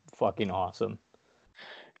to be fucking awesome.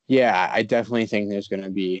 Yeah, I definitely think there's going to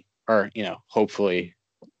be, or, you know, hopefully,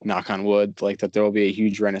 knock on wood, like that there will be a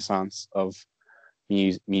huge renaissance of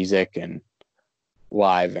music and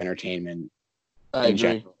live entertainment I in agree.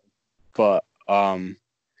 general. But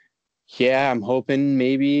yeah, I'm hoping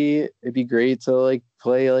maybe it'd be great to like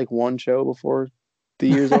play like one show before the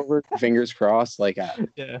year's over. Fingers crossed, like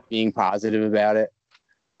Yeah. being positive about it.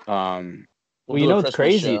 Well, you know, it's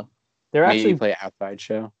crazy. Show. They're maybe actually play outside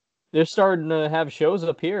show. they're starting to have shows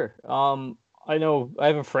up here. I know I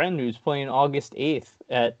have a friend who's playing August 8th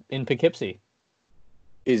in Poughkeepsie.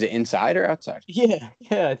 Is it inside or outside? Yeah,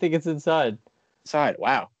 I think it's inside. Inside.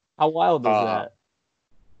 Wow. How wild is that?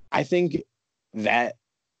 I think that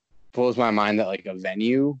blows my mind that like a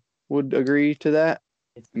venue would agree to that.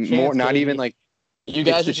 It's More, not even like you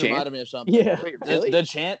guys just just reminded me of something. Yeah. Wait, really? The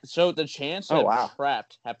Chants Oh, wow.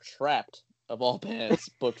 have trapped of all bands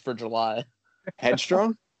booked for July.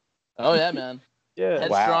 Headstrong. Oh yeah, man. Yeah.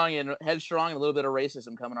 Headstrong and a little bit of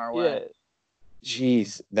racism coming our way. Yeah.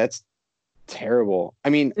 Jeez, that's terrible. I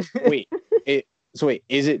mean, wait,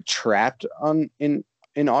 is it trapped in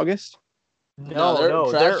August?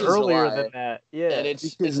 No, they're earlier July. than that. Yeah. And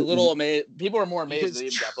it's a little amazing. People are more amazed that they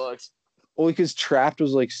even got booked. Well, because Trapped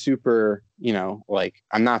was like super, you know, like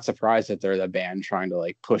I'm not surprised that they're the band trying to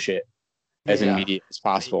like push it as immediate as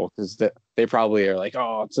possible, because they probably are like,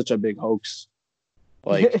 oh, it's such a big hoax.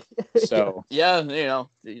 Like, so yeah, you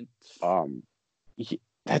know,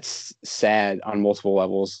 that's sad on multiple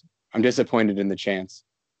levels. I'm disappointed in the Chants.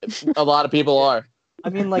 A lot of people are. I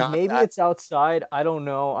mean, like maybe it's outside. I don't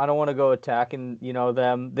know. I don't want to go attacking, you know,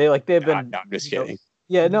 them. They've been. No, I'm just kidding.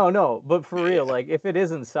 Yeah, no. But for real, like if it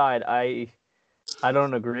is inside, I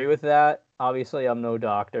don't agree with that. Obviously, I'm no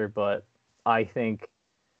doctor, but I think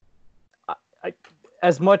I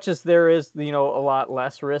as much as there is, you know, a lot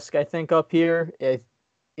less risk, I think up here,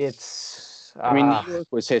 it's. I mean, New York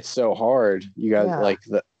was hit so hard. You guys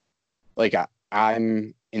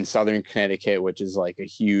I'm in Southern Connecticut, which is like a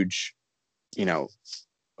huge, you know,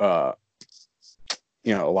 a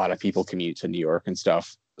lot of people commute to New York and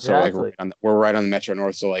stuff. So exactly. like we're right on the Metro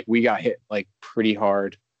North. So like we got hit like pretty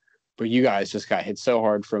hard, but you guys just got hit so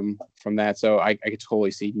hard from that. So I could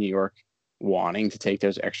totally see New York wanting to take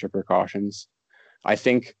those extra precautions. I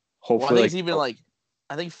think hopefully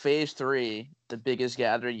I think phase 3, the biggest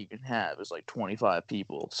gathering you can have is like 25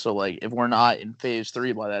 people. So like if we're not in phase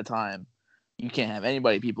 3 by that time, you can't have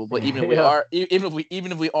anybody people. But even if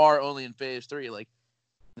we are only in phase 3, like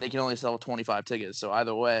they can only sell 25 tickets. So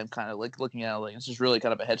either way, I'm kind of like looking at it like it's just really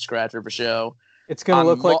kind of a head scratcher of a show. It's gonna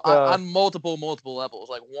look like on multiple levels.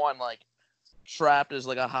 Like one, like Trapped is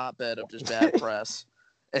like a hotbed of just bad press,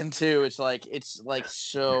 and two, it's like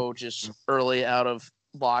so just early out of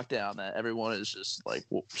lockdown that everyone is just like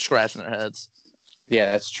scratching their heads.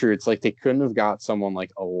 Yeah, that's true. It's like they couldn't have got someone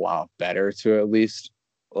like a lot better to at least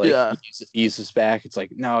like ease us back. It's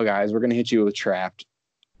like, no, guys, we're gonna hit you with Trapped.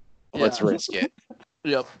 Let's risk it.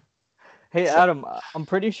 Yep. Hey Adam, I'm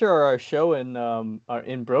pretty sure our show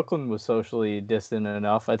in Brooklyn was socially distant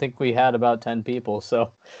enough. I think we had about 10 people.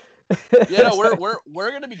 So yeah, no,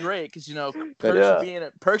 we're gonna be great because you know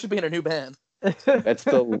perks of being a new band. That's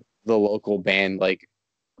the local band like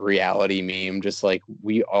reality meme. Just like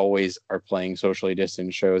we always are playing socially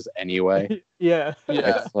distant shows anyway. Yeah.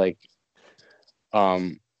 It's like,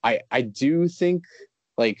 I do think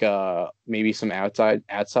like maybe some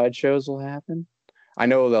outside shows will happen. I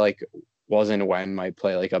know that like wasn't when might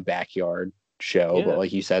play like a backyard show, Yeah. but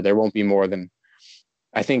like you said, there won't be more than,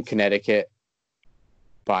 I think Connecticut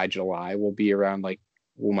by July will be around like,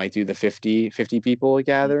 we might do the 50 people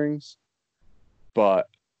gatherings, but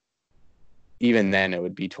even then it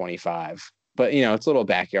would be 25. But it's a little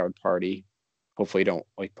backyard party. Hopefully don't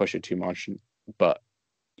like push it too much. But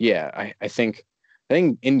yeah, I think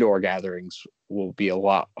indoor gatherings will be a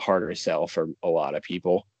lot harder to sell for a lot of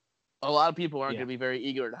people. A lot of people aren't going to be very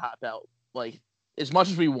eager to hop out. Like, as much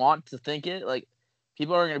as we want to think it, like,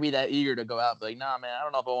 people aren't going to be that eager to go out. But like, nah, man, I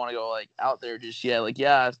don't know if I want to go like out there just yet. Like,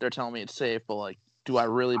 yeah, they're telling me it's safe, but like, do I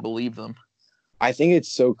really believe them? I think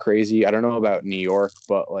it's so crazy. I don't know about New York,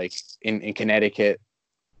 but like in Connecticut,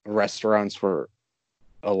 restaurants were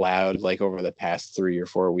allowed like over the past 3 or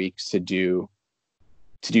 4 weeks to do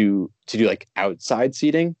like outside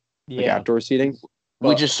seating, like outdoor seating.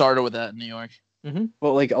 We just started with that in New York. Mm-hmm.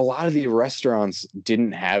 But like a lot of the restaurants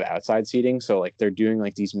didn't have outside seating, so like they're doing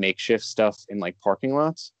like these makeshift stuff in like parking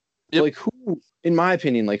lots. Yep. So, like who, in my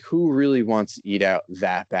opinion, like who really wants to eat out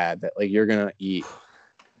that bad that like you're gonna eat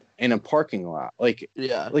in a parking lot? Like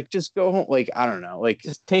like just go home. Like I don't know. Like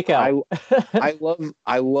just take out.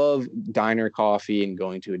 I love diner coffee and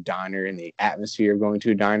going to a diner and the atmosphere of going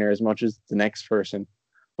to a diner as much as the next person.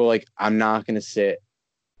 But like I'm not gonna sit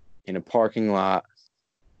in a parking lot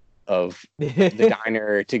of the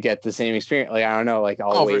diner to get the same experience. Like I don't know. Like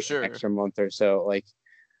I'll wait an extra month or so. Like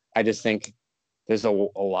I just think there's a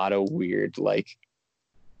lot of weird like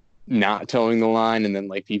not towing the line and then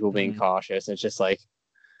like people being cautious. It's just like,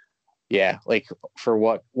 yeah, like for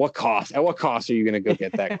what cost? At what cost are you gonna go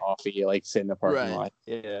get that coffee? Like sit in the parking lot?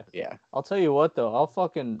 Yeah. I'll tell you what though, I'll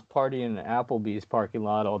fucking party in an Applebee's parking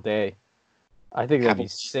lot all day. I think that'd be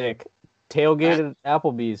sick. Tailgated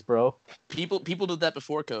Applebee's, bro. People did that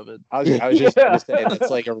before COVID. I was just going to say that's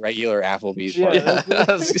like a regular Applebee's.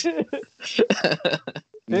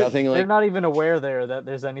 Nothing like, they're not even aware there that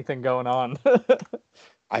there's anything going on.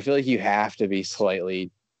 I feel like you have to be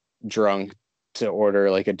slightly drunk to order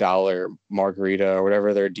like $1 margarita or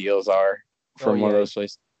whatever their deals are from one of those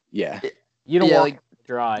places. Yeah. You don't want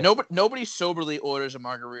dry. Nobody soberly orders a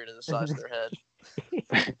margarita the size of their head.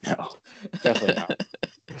 No, definitely not.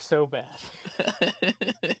 They're so bad.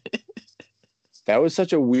 That was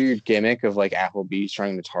such a weird gimmick of like Applebee's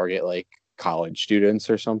trying to target like college students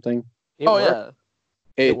or something.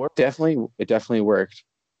 It definitely worked.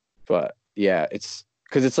 But yeah, it's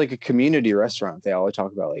because it's like a community restaurant. They always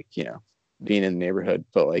talk about like, being in the neighborhood,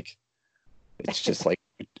 but like it's just like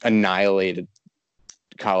annihilated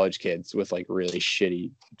college kids with like really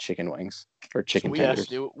shitty chicken wings or chicken tenders.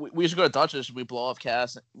 We used to go to Dutchess and we blow off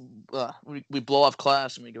class. We blow off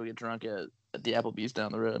class and we go get drunk at the Applebee's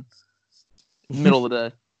down the road. Middle of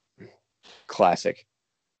the day. Classic.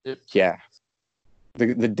 Yep. Yeah.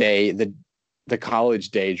 The college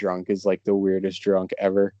day drunk is like the weirdest drunk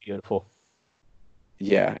ever. Beautiful.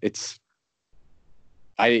 Yeah,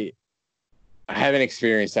 I haven't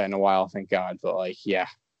experienced that in a while, thank God. But like, yeah,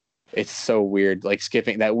 it's so weird. Like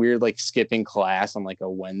skipping class on like a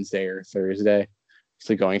Wednesday or Thursday,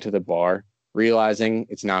 so going to the bar, realizing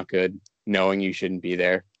it's not good, knowing you shouldn't be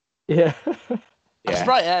there. Yeah. I should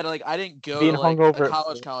probably add, like, I didn't go to like a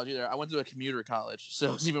college either. I went to a commuter college,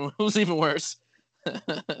 so it was even worse.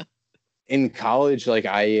 In college, like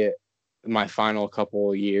my final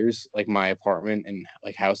couple of years, like my apartment and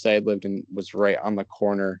like house I had lived in was right on the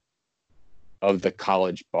corner of the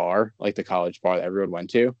college bar, like the college bar that everyone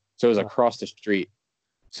went to. So it was across the street.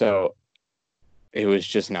 So it was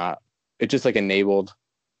just it just like enabled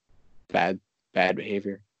bad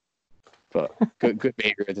behavior, but good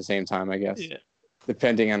behavior at the same time, I guess. Yeah.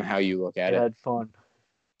 Depending on how you look at it. Had fun.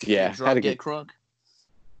 Yeah. How to get crunk.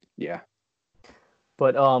 Yeah.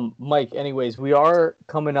 But Mike, anyways, we are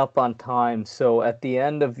coming up on time. So at the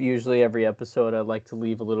end of usually every episode, I'd like to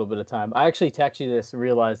leave a little bit of time. I actually texted you this,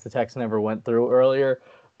 realized the text never went through earlier.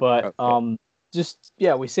 But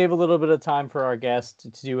we save a little bit of time for our guests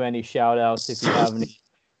to do any shout outs if you have any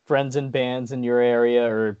friends and bands in your area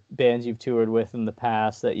or bands you've toured with in the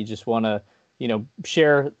past that you just want to,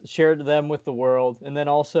 share them with the world. And then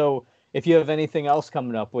also if you have anything else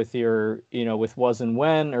coming up with your, with Was and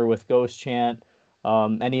When or with Ghost Chant,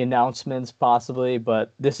 any announcements possibly,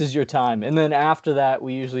 but this is your time. And then after that,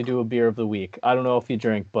 we usually do a beer of the week. I don't know if you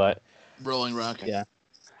drink, but Rolling Rock. Yeah.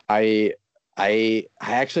 I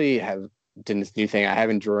actually have done this new thing. I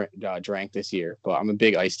haven't drank this year, but I'm a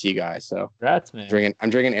big iced tea guy. So congrats, man.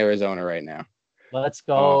 I'm drinking Arizona right now. Let's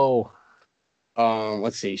go.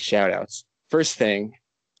 Let's see. Shout outs. First thing,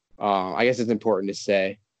 I guess it's important to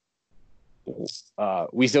say,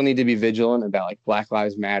 we still need to be vigilant about like Black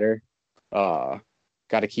Lives Matter.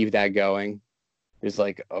 got to keep that going. There's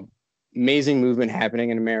like a amazing movement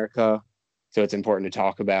happening in America, so it's important to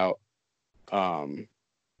talk about.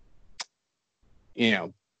 You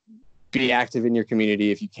know, be active in your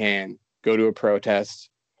community if you can. Go to a protest.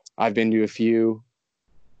 I've been to a few.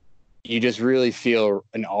 You just really feel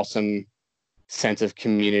an awesome sense of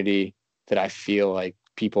community that I feel like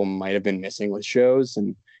people might have been missing with shows,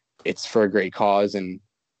 and it's for a great cause and,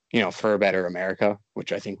 for a better America,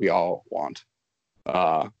 which I think we all want.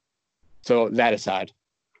 So that aside,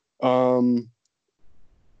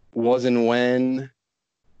 Was and When,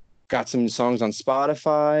 got some songs on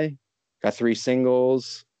Spotify, got 3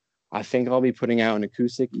 singles. I think I'll be putting out an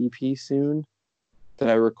acoustic EP soon that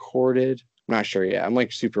I recorded. I'm not sure yet. I'm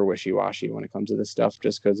like super wishy-washy when it comes to this stuff,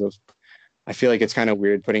 just because I feel like it's kind of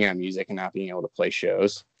weird putting out music and not being able to play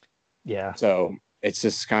shows. Yeah. So it's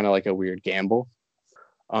just kind of like a weird gamble.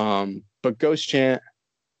 But Ghost Chant,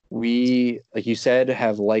 we, like you said,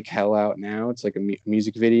 have Like Hell out now. It's like a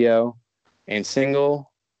music video and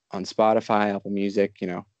single on Spotify, Apple Music,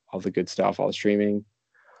 all the good stuff, all the streaming.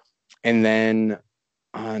 And then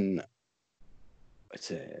on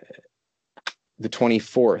the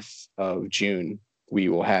 24th of June, we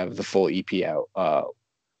will have the full EP out,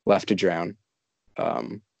 Left to Drown.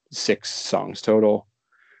 6 songs total.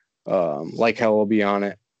 Like Hell will be on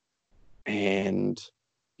it. And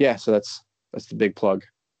yeah, so that's the big plug.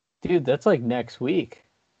 Dude, that's like next week.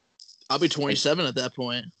 I'll be 27 at that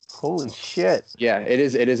point. Holy shit. Yeah, it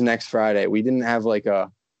is next Friday. We didn't have like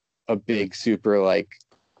a big super like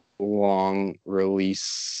long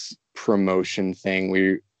release promotion thing.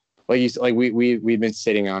 We'd been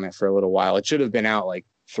sitting on it for a little while. It should have been out like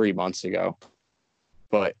 3 months ago.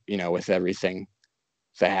 But, with everything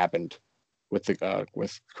that happened with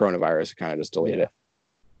coronavirus, it kind of just delayed it.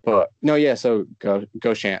 But no, yeah, so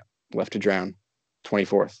go Chant, Left to Drown,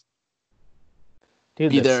 24th.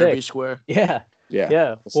 Dude, be that's there, sick. be square. Yeah.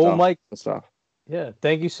 Yeah. Well, Mike, stuff. Yeah,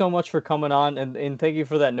 thank you so much for coming on, and thank you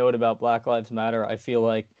for that note about Black Lives Matter. I feel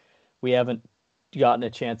like we haven't gotten a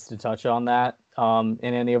chance to touch on that in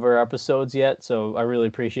any of our episodes yet, so I really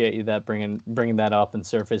appreciate you that bringing that up and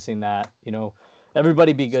surfacing that.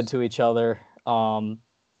 Everybody be good to each other.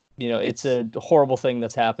 It's a horrible thing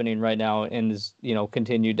that's happening right now and is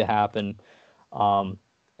continued to happen.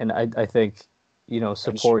 And I think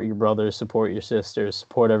support your brothers, support your sisters,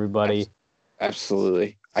 support everybody.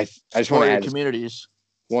 Absolutely. I just Support want to your add communities.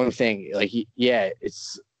 one thing. Like, yeah,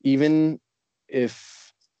 it's even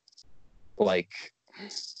if like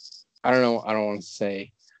I don't know. I don't want to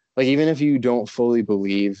say like even if you don't fully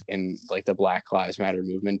believe in like the Black Lives Matter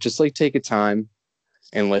movement, just like take a time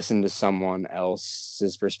and listen to someone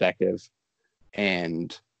else's perspective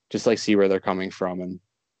and just like see where they're coming from, and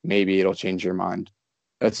maybe it'll change your mind.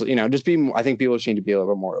 That's just be. I think people just need to be a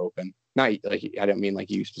little bit more open. Not like I don't mean like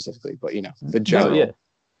you specifically, but the general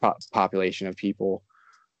population of people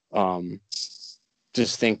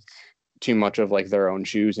just think too much of like their own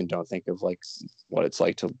shoes and don't think of like what it's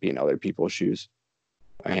like to be in other people's shoes.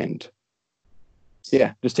 And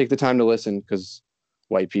yeah, just take the time to listen, because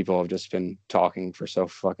white people have just been talking for so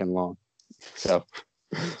fucking long. So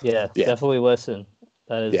yeah. Definitely listen.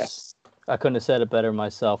 That is, yes. I couldn't have said it better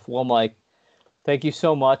myself. Well, Mike, thank you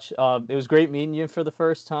so much. It was great meeting you for the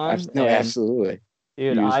first time. No, absolutely.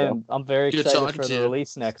 Dude, I'm very excited for the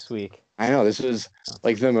release next week. I know, this was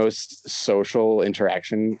like the most social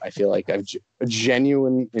interaction I feel like a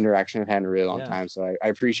genuine interaction I've had in a really long time. So I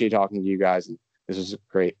appreciate talking to you guys, and this was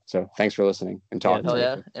great. So thanks for listening and talking. Hell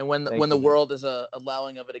yeah. And when the world is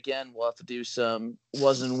allowing of it again, we'll have to do some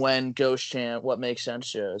Was and When, Ghost Chant, What Makes Sense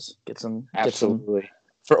shows. Get some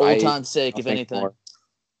for old time's sake, if anything.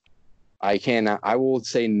 I will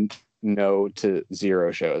say no to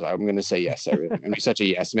 0 shows. I'm going to say yes to everything. I'm going to be such a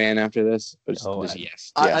yes man after this. But just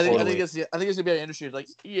yes. I think it's going to be an industry like,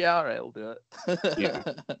 yeah, all right, we'll do it. Yeah.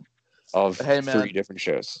 Of 3 different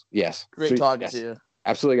shows. Yes. Great talking to you.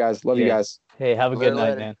 Absolutely, guys. Love you guys. Hey, have a good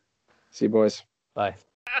night, man. See you, boys. Bye.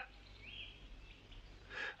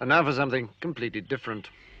 And now for something completely different.